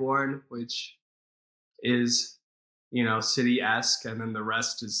of Dearborn, which is city-esque, and then the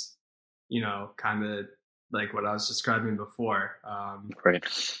rest is kind of like what I was describing before. Right.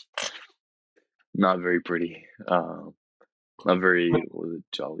 Not very pretty. Not very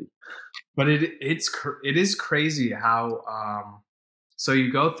jolly. But it is crazy how so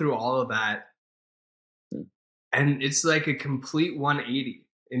you go through all of that, and it's like a complete 180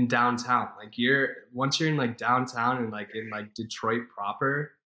 in downtown. Like once you're in like downtown and like in like Detroit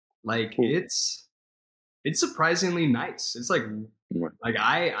proper, like it's surprisingly nice. It's like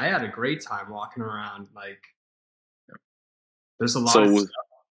I had a great time walking around. Like there's a lot of stuff,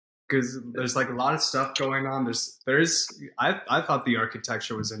 because there's like a lot of stuff going on. I thought the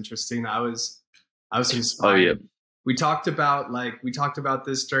architecture was interesting. I was inspired. Oh yeah. We talked about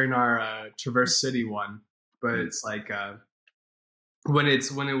this during our Traverse City one, but it's like when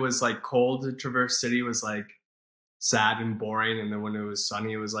it was like cold, Traverse City was like sad and boring, and then when it was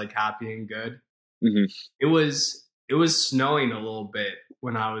sunny, it was like happy and good. Mm-hmm. It was snowing a little bit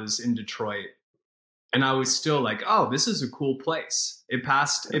when I was in Detroit, and I was still like, oh, this is a cool place. It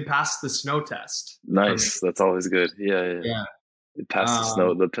passed the snow test. Nice. That's always good. Yeah. It passed the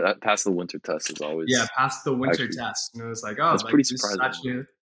snow. Past the winter test is always past the winter test, and it was like, oh, that's like pretty this surprising. is actually,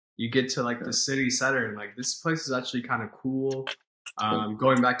 you get to like the city center, and like this place is actually kind of cool.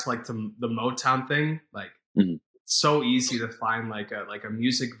 Going back to like the Motown thing, like it's so easy to find like a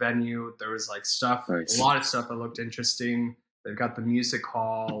music venue. There was like stuff, a lot of stuff that looked interesting. They've got the music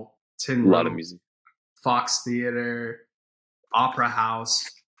hall, Tin Roof, a lot of music, Fox Theater, Opera House.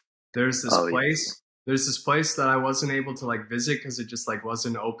 There's this place. Yeah. There's this place that I wasn't able to like visit because it just like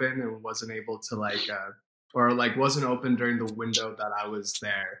wasn't open, and wasn't able to like or like wasn't open during the window that I was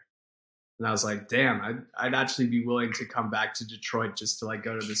there. And I was like, damn, I'd actually be willing to come back to Detroit just to like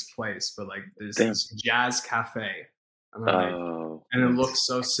go to this place. But like there's this jazz cafe. And and it looks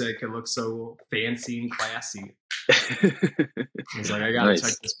so sick. It looks so fancy and classy. I was like, I gotta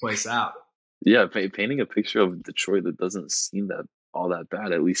check this place out. Yeah, painting a picture of Detroit that doesn't seem that all that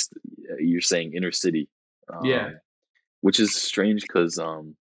bad. At least you're saying inner city. Which is strange because,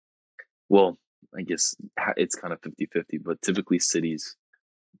 well, I guess it's kind of 50-50, but typically cities,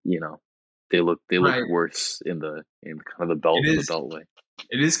 they look worse in kind of the beltway.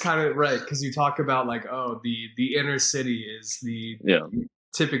 It is kind of right, because you talk about like, oh, the inner city is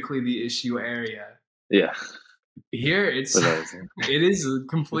typically the issue area. Yeah. Here it is a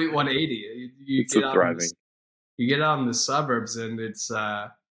complete 180. It's thriving. You get out in the suburbs and it's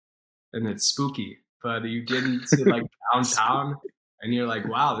spooky, but you get into like downtown and you're like,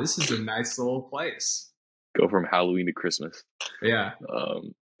 wow, this is a nice little place. Go from Halloween to Christmas. Yeah.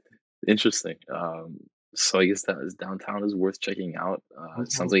 Interesting. So I guess downtown is worth checking out.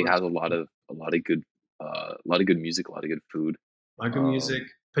 It sounds like it has a lot of good music, a lot of good food. A lot of good music,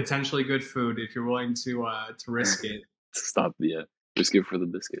 potentially good food if you're willing to risk it. Stop the risk it for the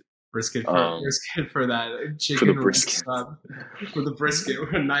biscuit. Risk it for that chicken for the brisket. For the brisket.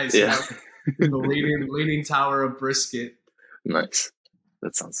 Nice. Yeah. The leaning tower of brisket. Nice.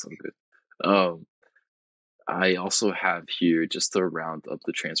 That sounds so good. I also have here, just to round up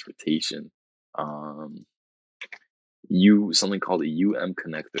the transportation, something called a UM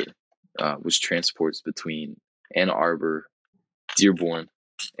connector, which transports between Ann Arbor, Dearborn,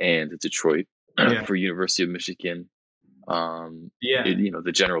 and Detroit for University of Michigan.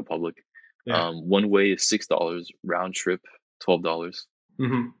 The general public. One way is $6, round trip $12.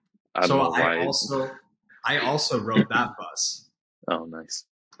 Mm-hmm. I also rode that bus. Oh, nice.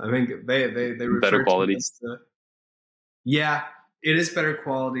 I think they better quality. Yeah, it is better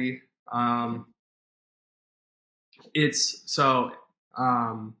quality. It's so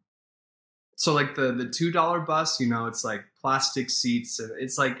like the $2 bus, it's like plastic seats, and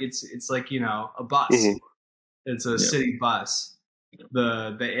it's like a bus. Mm-hmm. It's a city bus.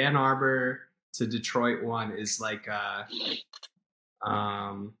 The Ann Arbor to Detroit one is like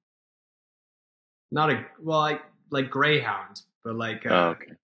like Greyhound, but like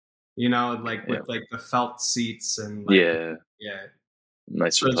Okay. like Yeah. with like the felt seats and like Yeah. yeah.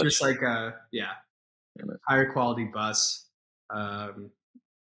 Nicer So it's just touch. like yeah, Yeah. higher quality bus. Um,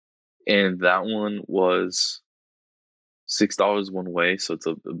 And that one was $6 one way, so it's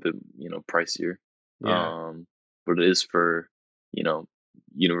a bit, pricier. yeah, Um, but it is for, you know,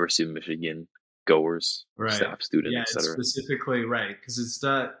 University of Michigan goers, right. staff, student, Yeah, it's etc. specifically right because it's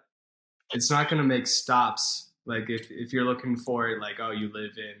not going to make stops. Like if you're looking for it, like oh you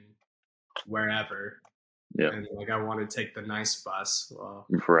live in wherever Yeah, and like I want to take the nice bus. Well,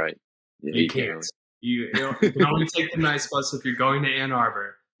 right. Yeah, you you can't can't. really. You can only take the nice bus if you're going to Ann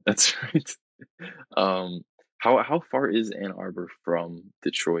Arbor. That's right. Um, how far is Ann Arbor from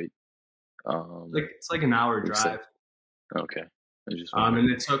Detroit? It's like an hour Would you say? drive. Okay, I just wondering.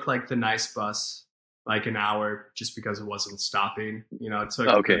 And it took like the nice bus like an hour just because it wasn't stopping. It took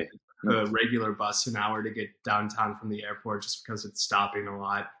Okay, the nice. regular bus an hour to get downtown from the airport just because it's stopping a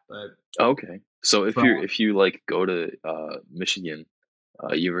lot. But Okay, so if from you like go to Michigan,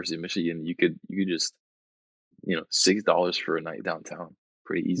 University of Michigan, you could just $6 for a night downtown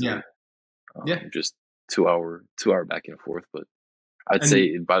pretty yeah, easily. yeah, Just 2 hour back and forth. But I'd and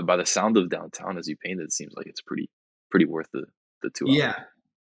say by the sound of downtown as you painted, it seems like it's pretty worth the 2 hours. yeah,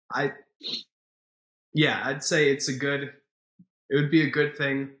 I I'd say it would be a good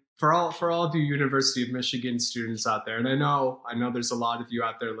thing for all of you University of Michigan students out there. And I know there's a lot of you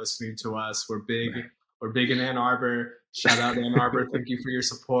out there listening to us. We're big in Ann Arbor. Shout out Ann Arbor. Thank you for your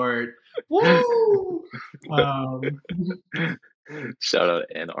support. Woo! Um, Shout out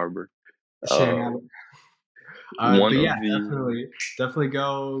Ann Arbor. Sharing out. One But yeah, of the definitely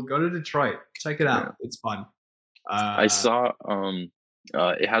go to Detroit. Check it yeah, out. It's fun. I Uh, saw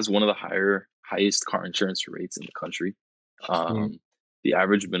it has one of the highest car insurance rates in the country. mm, Um, the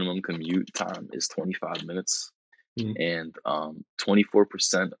average minimum commute time is 25 minutes, mm. and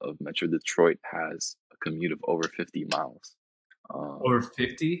 24% of Metro Detroit has a commute of over 50 miles. Over Um,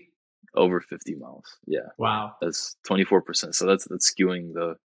 50? over 50 miles. Yeah, Wow. that's 24%. So that's skewing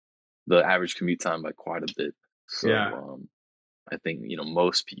the average commute time by quite a bit. Yeah. So I think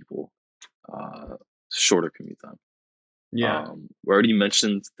most people uh, shorter commute time. Yeah. We already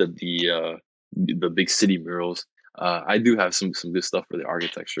mentioned that the big city murals. I do have some good stuff for the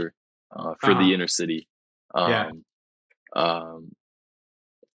architecture for the Uh-huh. inner city. Yeah. Um, um,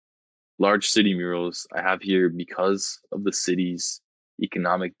 Large city murals I have here because of the city's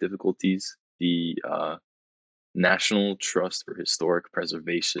economic difficulties. The National Trust for Historic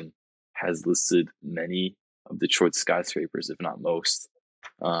Preservation has listed many of Detroit's skyscrapers, if not most,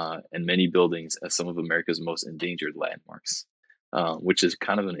 and many buildings as some of America's most endangered landmarks, which is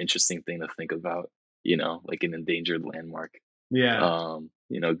kind of an interesting thing to think about, like an endangered landmark, Yeah.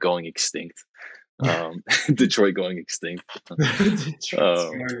 going extinct. Detroit going extinct. Detroit's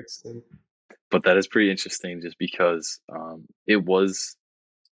um, very extinct. but that is pretty interesting just because it was,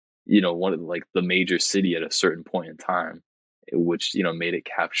 one of like the major city at a certain point in time, which, made it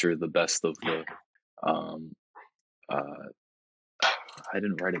capture the best of the, um, uh, I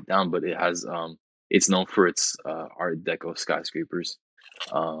didn't write it down, but it's known for its Art Deco skyscrapers.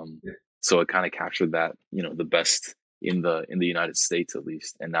 Um, so it kind of captured that, the best in the United States at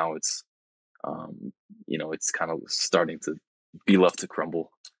least, and now um, it's kind of starting to be left to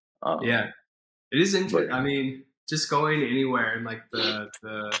crumble. Yeah. Um, It is but interesting. I mean, just going anywhere in like the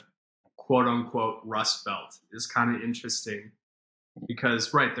quote unquote Rust Belt is kind of interesting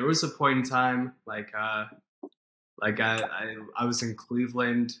because right there was a point in time like I was in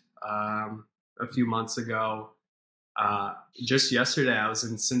Cleveland a few months ago. Just yesterday I was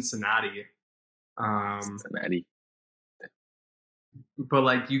in Cincinnati. Um, Cincinnati, but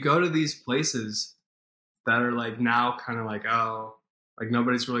like you go to these places that are like now kind of like oh like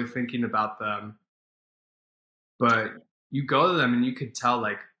nobody's really thinking about them, but you go to them and you could tell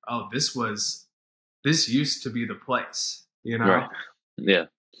like oh this used to be the place, right? Yeah.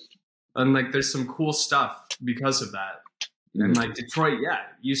 and like there's some cool stuff because of that. And Mhm. like Detroit, yeah,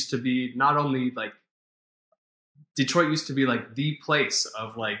 used to be not only like Detroit used to be like the place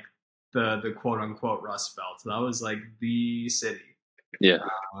of like the quote unquote Rust Belt. That was like the city, Yeah.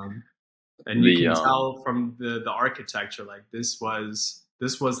 um, and you The can tell from the architecture like this was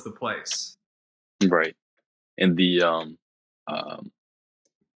the place. Right. And the um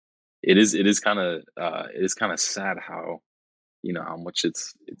it is kind of sad how how much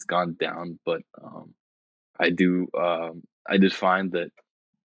it's gone down, but I did find that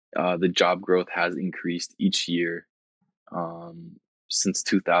the job growth has increased each year since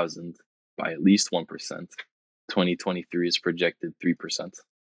 2000 by at least 1%. 2023 is projected 3%.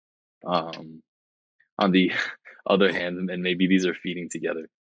 Um, on the other hand, and maybe these are feeding together.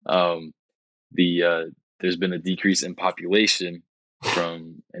 Um, there's been a decrease in population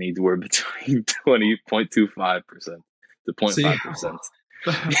from anywhere between 20.25% to See, 0.5%.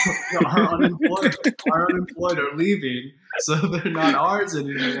 our unemployed are leaving, so they're not ours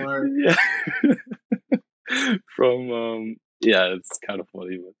anymore. Yeah. From yeah, it's kind of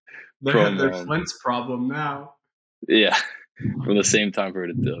funny, but They have from their Flint's problem now. yeah, from the same time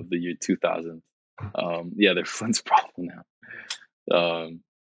period of the year 2000. Yeah, they're Flint's problem now.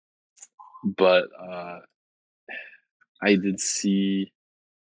 But I did see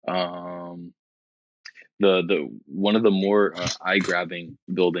the one of the more eye grabbing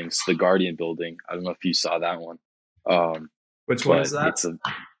buildings, the Guardian building. I don't know if you saw that one. Which one is But that? it's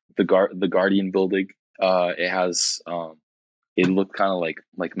the Guardian building. It has it looked kind of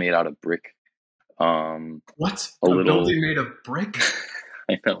like made out of brick. What? A A little building made of brick?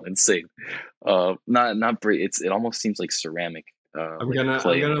 I know, insane. Not brick. It almost seems like ceramic. I'm Like gonna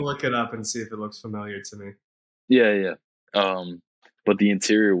clay. look it up and see if it looks familiar to me. Yeah. But the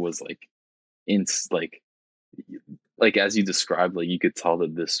interior was in like as you described, like you could tell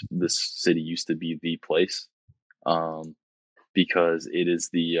that this city used to be the place, because it is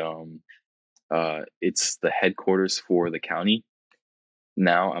it's the headquarters for the county.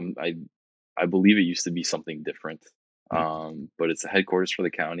 Now I believe it used to be something different, but it's the headquarters for the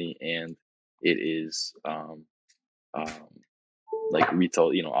county, and it is like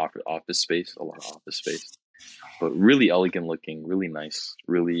retail, office space, a lot of office space, but really elegant looking, really nice,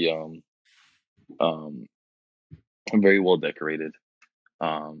 really um, very well decorated,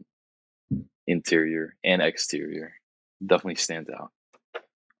 um, interior and exterior. Definitely stands out.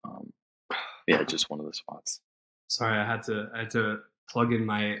 Yeah, just one of the spots. Sorry, I had to plug in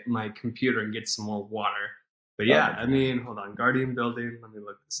my computer and get some more water. But yeah, I mean, hold on, Guardian Building. Let me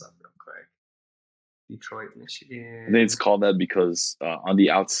look this up real quick. Detroit, Michigan. I think it's called that because on the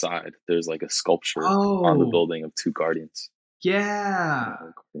outside there's like a sculpture on the building of two guardians. Yeah.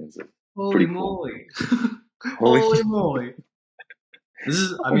 Holy moly. Holy moly. This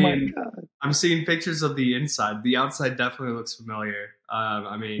is, I mean, I'm seeing pictures of the inside. The outside definitely looks familiar.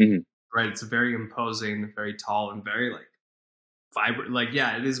 I mean, right, it's very imposing, very tall, and very like vibrant. Like,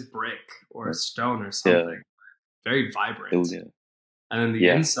 yeah, it is brick or stone or something. Yeah. Very vibrant. And then the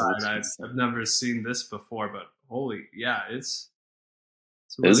inside, I've never seen this before, but holy, yeah, it's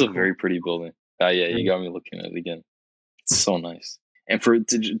really cool. Very pretty building. Yeah, you got me looking at it again. It's so nice. And for it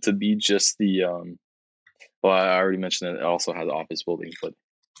to be just the well, I already mentioned it also has office buildings, but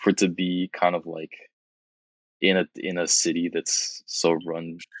for it to be kind of like in a city that's so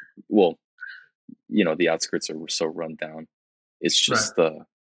run, well, the outskirts are so run down. It's just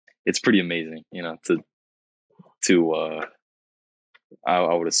it's pretty amazing, to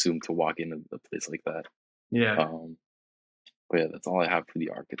I would assume to walk into a place like that. Yeah. But yeah, that's all I have for the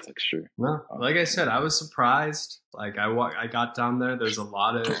architecture. Well, like I said, I was surprised. Like I got down there. There's a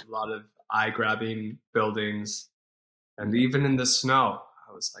lot of eye-grabbing buildings, and even in the snow,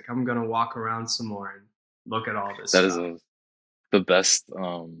 I was like, I'm gonna walk around some more and look at all this. That stuff. Is the best.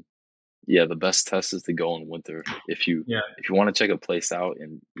 The best test is to go in winter. If you want to check a place out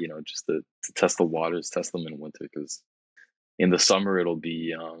and just to test the waters, test them in winter, because in the summer it'll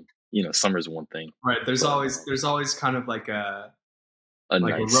be summer's one thing. Right. There's always kind of like a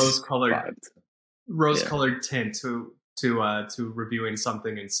nice rose colored tint to reviewing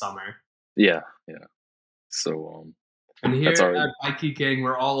something in summer. Yeah. So and here at Bikey Gang,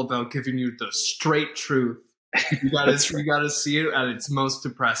 we're all about giving you the straight truth. You gotta you gotta see it at its most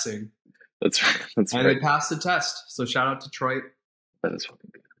depressing. That's right. And it passed the test. So shout out Detroit. That is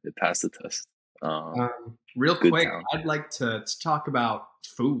fucking good. It passed the test. Real quick, I'd like to talk about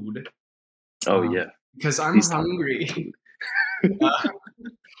food. Oh yeah, because I'm hungry.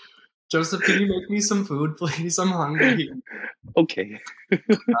 Joseph, can you make me some food, please? I'm hungry. Okay.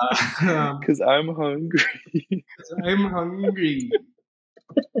 Because I'm hungry. I'm hungry.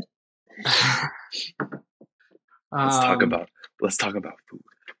 Let's talk about food.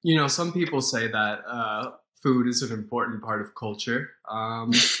 Some people say that food is an important part of culture.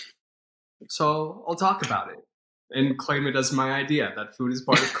 So I'll talk about it and claim it as my idea that food is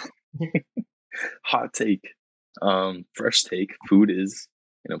part of culture. Hot take. Fresh take. Food is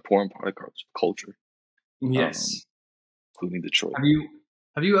an important part of culture. Yes. Including Detroit.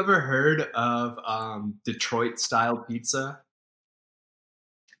 Have you ever heard of Detroit style pizza?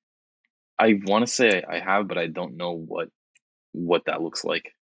 I want to say I have, but I don't know what that looks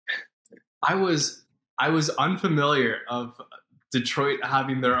like. I was unfamiliar of Detroit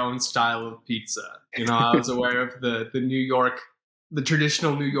having their own style of pizza. I was aware of the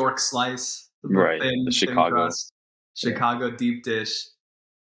traditional New York slice, the Right. The thin Chicago. crust, Chicago deep dish.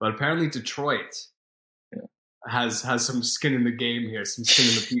 But apparently Detroit Yeah. has some skin in the game here, some skin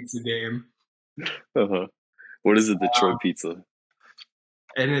in the pizza game. Uh-huh. What is a Detroit pizza?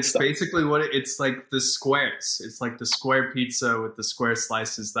 And it's Style? basically it's like the squares. It's like the square pizza with the square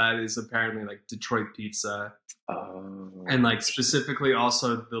slices. That is apparently like Detroit pizza. Oh. And like specifically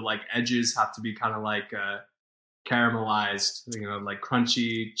also the like edges have to be kind of like caramelized, like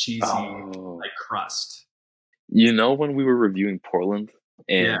crunchy, cheesy, like crust. You know when we were reviewing Portland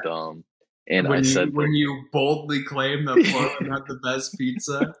and I said When you boldly claim that Portland had the best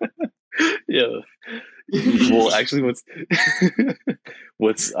pizza. Yeah. Well, actually,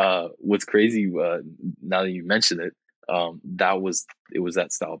 what's crazy now that you mention it, it was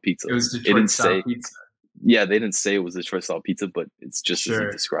that style pizza. It was Detroit style pizza. Yeah, they didn't say it was Detroit style pizza, but it's just as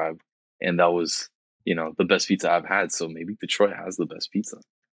you described, and that was the best pizza I've had. So maybe Detroit has the best pizza.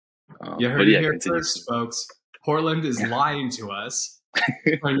 You heard it here first, folks. Portland is lying to us,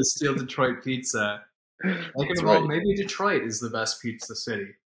 trying to steal Detroit pizza. Maybe Detroit is the best pizza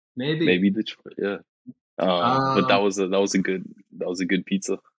city. Maybe Detroit, yeah. But that was a good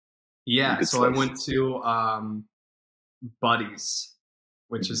pizza. Yeah, so slice. I went to Buddy's,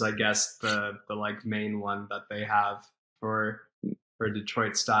 which is I guess the like main one that they have for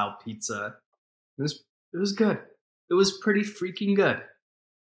Detroit style pizza. It was good. It was pretty freaking good.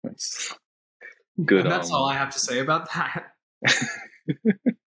 Nice. Good. And that's all I have to say about that.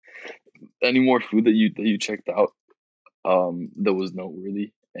 Any more food that you checked out that was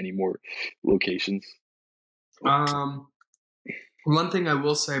noteworthy? Any more locations? One thing I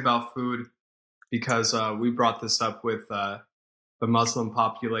will say about food, because we brought this up with the Muslim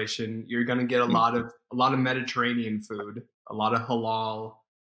population, you're going to get a lot of Mediterranean food, a lot of halal,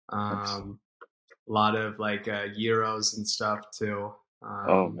 a lot of like gyros and stuff too.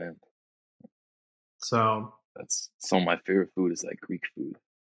 Oh man! So that's some of my favorite food is like Greek food.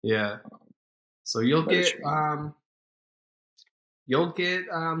 Yeah. So you'll get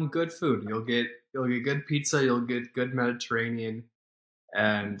good food. You'll get good pizza. You'll get good Mediterranean,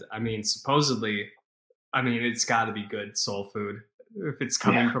 and I mean, supposedly, it's got to be good soul food if it's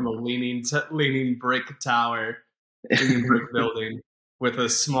coming from a leaning brick tower, leaning brick building with a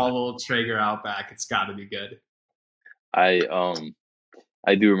small little Traeger out back. It's got to be good. I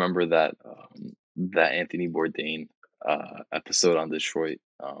do remember that Anthony Bourdain episode on Detroit.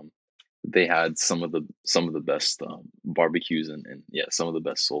 They had some of the best barbecues and some of the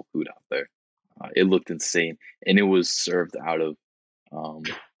best soul food out there. It looked insane, and it was served out of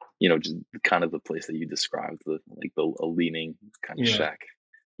just kind of the place that you described, a leaning kind of shack.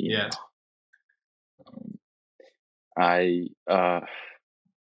 You know?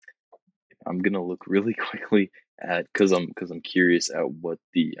 I'm gonna look really quickly at because I'm curious at what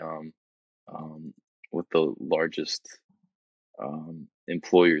the largest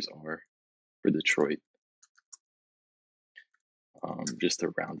employers are for Detroit. Just to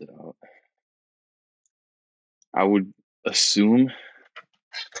round it out, I would assume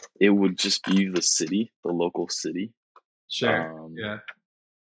it would just be the local city. Sure. Yeah.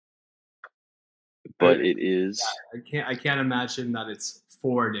 But it is. I can't imagine that it's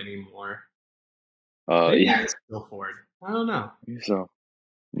Ford anymore. It's still Ford. I don't know. So,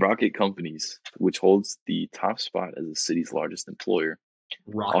 Rocket Companies, which holds the top spot as the city's largest employer,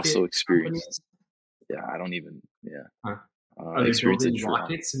 also experienced. Yeah, I don't even. Yeah. Huh. Are they building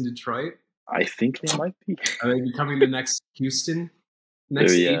rockets in Detroit? I think they might be. Are they becoming the next Houston?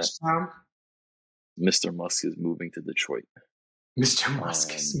 Next H-Town? Mr. Musk is moving to Detroit. Mr.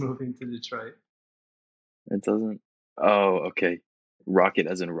 Musk is moving to Detroit. It doesn't. Oh, okay. Rocket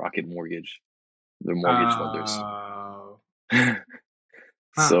as in Rocket Mortgage. They're mortgage lenders.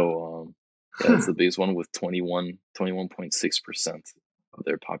 So that's the biggest one with 21.6% of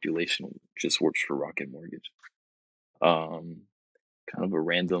their population just works for Rocket Mortgage. Kind of a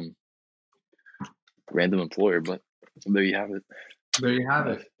random employer, but there you have it. There you have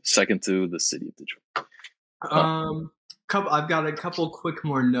it. Second to the city of Detroit. I've got a couple quick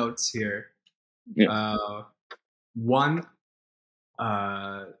more notes here. Yeah. One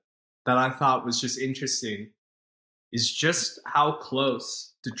that I thought was just interesting is just how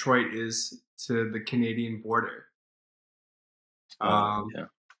close Detroit is to the Canadian border.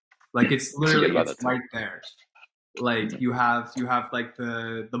 Like it's literally right there. Like you have like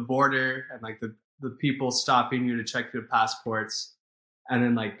the border and like the people stopping you to check your passports, and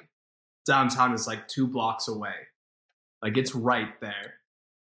then like downtown is like 2 blocks away. Like it's right there.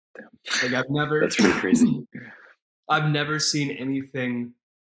 Damn. Like that's pretty crazy. I've never seen anything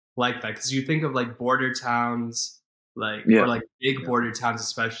like that, because you think of like border towns or like big border towns,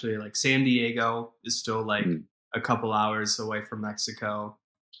 especially like San Diego is still like a couple hours away from Mexico.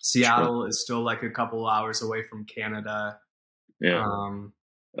 Seattle is still like a couple hours away from Canada.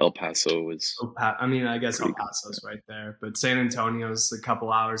 El Paso is. I mean, I guess El Paso's right there, but San Antonio's a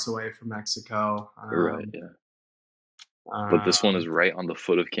couple hours away from Mexico. Right. Yeah. But this one is right on the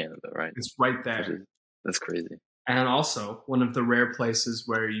foot of Canada, right? It's right there. That's crazy. And also one of the rare places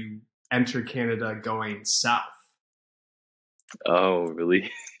where you enter Canada going south. Oh, really?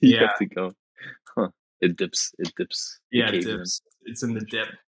 You have to go. Huh. It dips. Yeah, it dips. It's in the dip.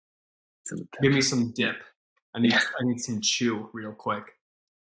 Give me some dip. I need some chew real quick.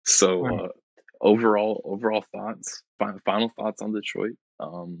 So overall thoughts, final thoughts on Detroit.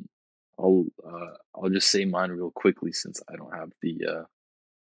 I'll just say mine real quickly since I don't have the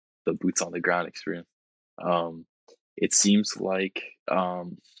boots on the ground experience. It seems like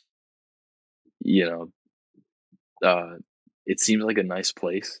it seems like a nice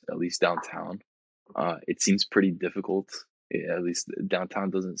place, at least downtown. It seems pretty difficult. At least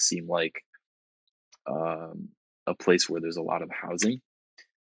downtown doesn't seem like a place where there's a lot of housing.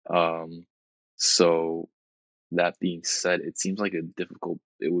 So that being said, it seems like it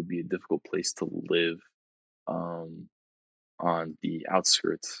would be a difficult place to live on the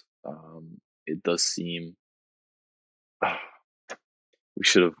outskirts. It does seem we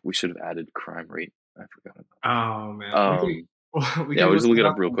should have added crime rate. I forgot about that. Oh man. We can just look it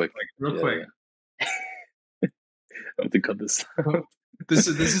up real quick. Quick. I have to cut this. This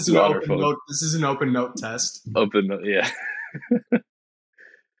is an open note. This is an open note test. Open note, yeah.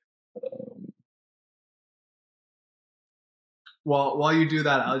 While you do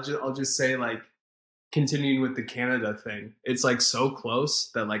that, I'll just say, like, continuing with the Canada thing, it's like so close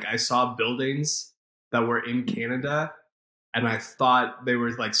that like I saw buildings that were in Canada and I thought they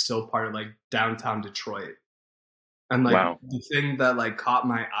were like still part of like downtown Detroit. And like the thing that like caught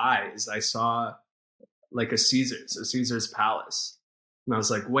my eye is I saw like a Caesar's Palace. And I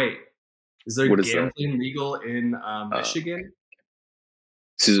was like, wait, is there gambling legal in Michigan?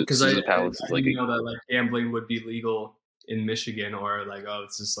 Because I didn't know that like gambling would be legal in Michigan, or like, oh,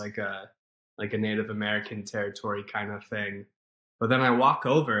 it's just like a Native American territory kind of thing. But then I walk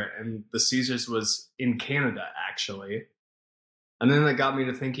over and the Caesars was in Canada actually. And then that got me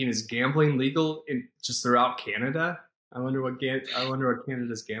to thinking, is gambling legal just throughout Canada? I wonder what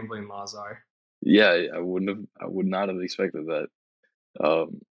Canada's gambling laws are. Yeah, I would not have expected that.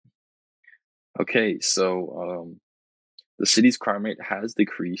 Okay, so the city's crime rate has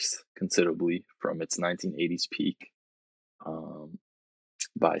decreased considerably from its 1980s peak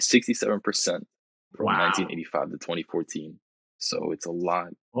by 67% from 1985 to 2014. So it's a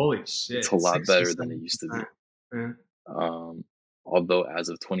lot. Holy shit! It's a lot better than it used to be. Yeah. Although as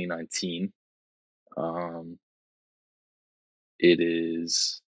of 2019, it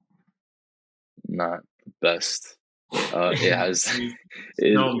is not the best. It has the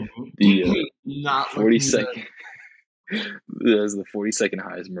 42nd. It has the 42nd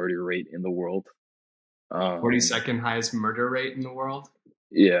highest murder rate in the world. 42nd highest murder rate in the world.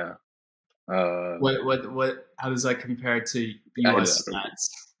 Yeah. What? How does that compare to U.S. stats?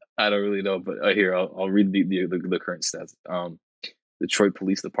 I don't really know, but here I'll read the current stats. Detroit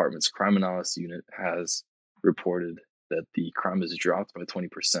Police Department's crime analysis unit has reported that the crime has dropped by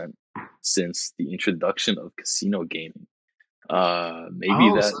 20% since the introduction of casino gaming.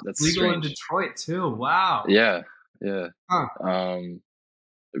 Maybe that's legal strange. in Detroit too. Wow. Yeah. Huh.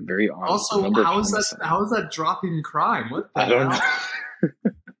 Very honest. Also, how is that dropping crime? What the hell? Know.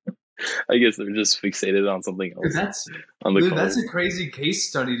 I guess they're just fixated on something else. That's a crazy case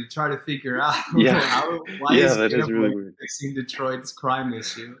study to try to figure out. Yeah. Why is that is really weird. Fixing Detroit's crime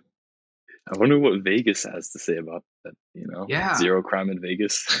issue? I wonder what Vegas has to say about that. Yeah. Zero crime in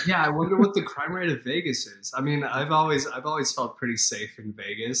Vegas. Yeah, I wonder what the crime rate of Vegas is. I mean, I've always felt pretty safe in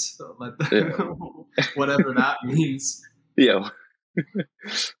Vegas, whatever that means. Yeah.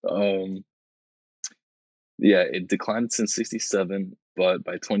 Yeah, it declined since 1967, but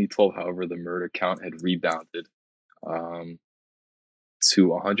by 2012, however, the murder count had rebounded to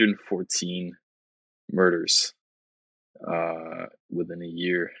 114 murders within a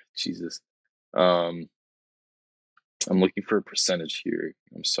year. Jesus. I'm looking for a percentage here.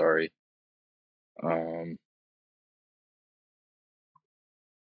 I'm sorry.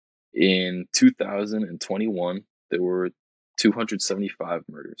 In 2021, there were 275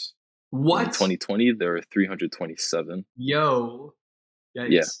 murders. What? In 2020, there were 327. Yo. Yikes.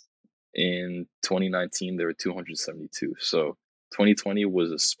 Yeah. In 2019, there were 272. So 2020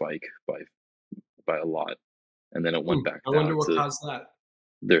 was a spike by a lot, and then it went back down. I wonder what caused that.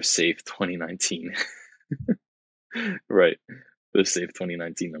 Their safe 2019. Right. The safe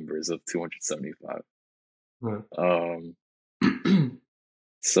 2019 number is of 275. Um,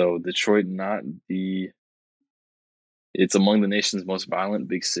 so Detroit, not the. It's among the nation's most violent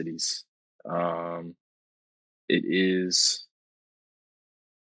big cities. It is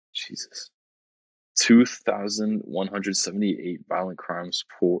Jesus 2,178 violent crimes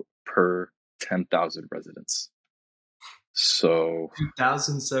per 10,000 residents. So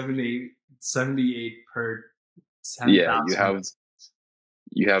 2,078 per yeah, 10,000.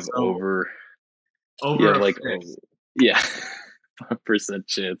 you have So you over have a like fifth. yeah 5%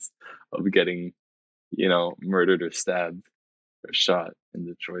 chance of getting murdered or stabbed or shot in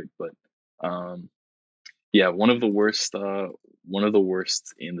Detroit. But um, yeah, one of the worst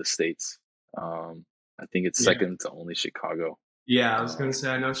in the states. I think it's Yeah. second to only Chicago. Yeah, I was gonna Um, say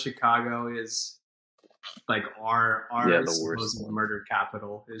I know Chicago is like yeah, our the worst supposed one. murder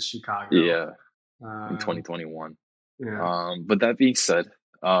capital is Chicago. Yeah, in Um, 2021. yeah, But that being said,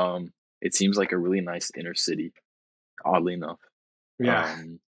 it seems like a really nice inner city. Oddly enough, yeah,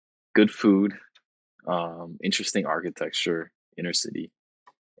 um, good food, interesting architecture, inner city,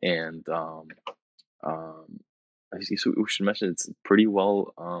 and I guess we should mention it's pretty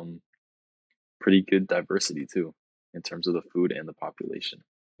good diversity too, in terms of the food and the population.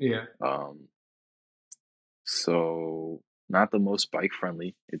 yeah. Um, so not the most bike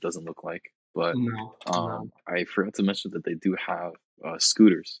friendly, it doesn't look like, but No, no. I forgot to mention that they do have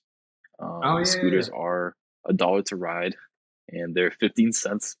scooters. Oh The yeah, yeah, scooters are $1 to ride, and they're 15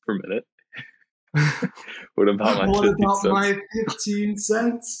 cents per minute. yeah. What about my What 15 about cents? my 15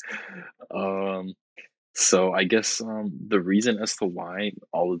 cents? Um, so I guess the reason as to why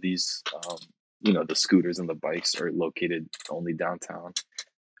all of these, the scooters and the bikes are located only downtown,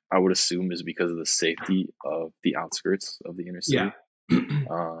 I would assume is because of the safety of the outskirts of the inner Yeah. city.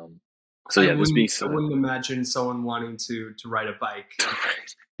 Um, so yeah, this being I said, wouldn't imagine someone wanting to ride a bike,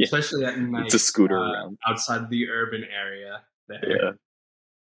 yeah, especially at it's a night, scooter around. outside the urban area there. Yeah,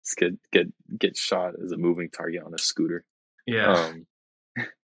 just get shot as a moving target on a scooter. Yeah. Um,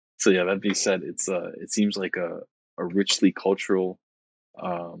 so yeah, that being said, it seems like a richly cultural,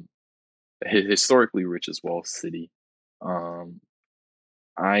 um, historically rich as well city. Um,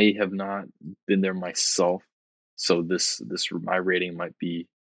 I have not been there myself, so this my rating might be,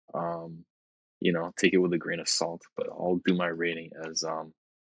 um, take it with a grain of salt. But I'll do my rating as I'll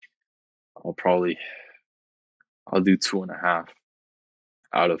probably I'll do 2.5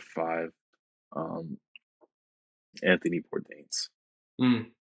 out of 5. Um, Anthony Bourdain's.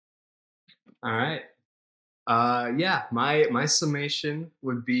 Mm. All right. Yeah, my summation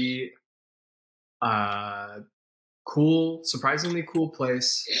would be cool, surprisingly cool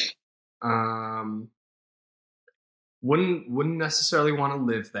place. Um, wouldn't necessarily want to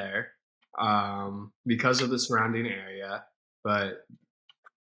live there, because of the surrounding area, but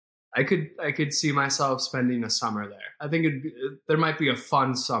I could see myself spending a summer there. I think there might be a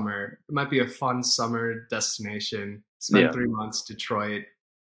fun summer. It might be a fun summer destination. Spend Yeah, 3 months Detroit.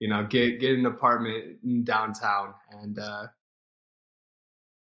 Get an apartment in downtown, and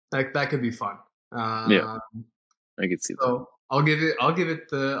that could be fun. yeah, Uh, I could see that. so I'll give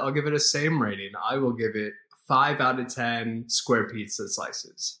it a same rating. I will give it 5 out of 10 square pizza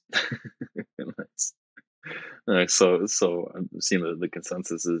slices. Nice. All right, so I'm seeing the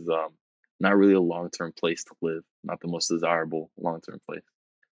consensus is not really a long term place to live, not the most desirable long term place,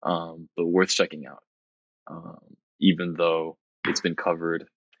 but worth checking out. Even though it's been covered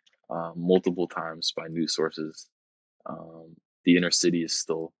multiple times by news sources, um, the inner city is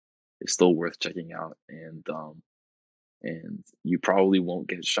still worth checking out, and you probably won't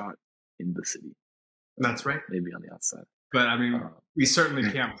get shot in the city. That's right. Maybe on the outside. But I mean, Uh, we certainly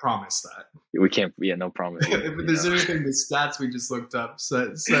can't promise that. we can't. Yeah, no promises. If there's anything the stats we just looked up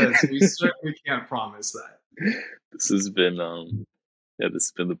says, we certainly can't promise that. This has been this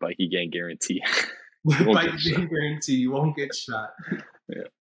has been the Bikey Gang guarantee. You won't By get shot. being guarantee you won't get shot. Yeah.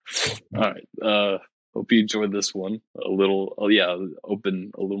 All right. Hope you enjoyed this one. A little, oh yeah, a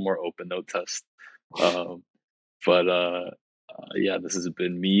little more open note test. Um, but yeah, this has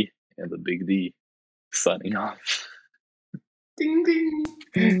been me and the Big D signing off. Ding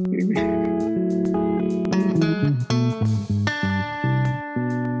ding.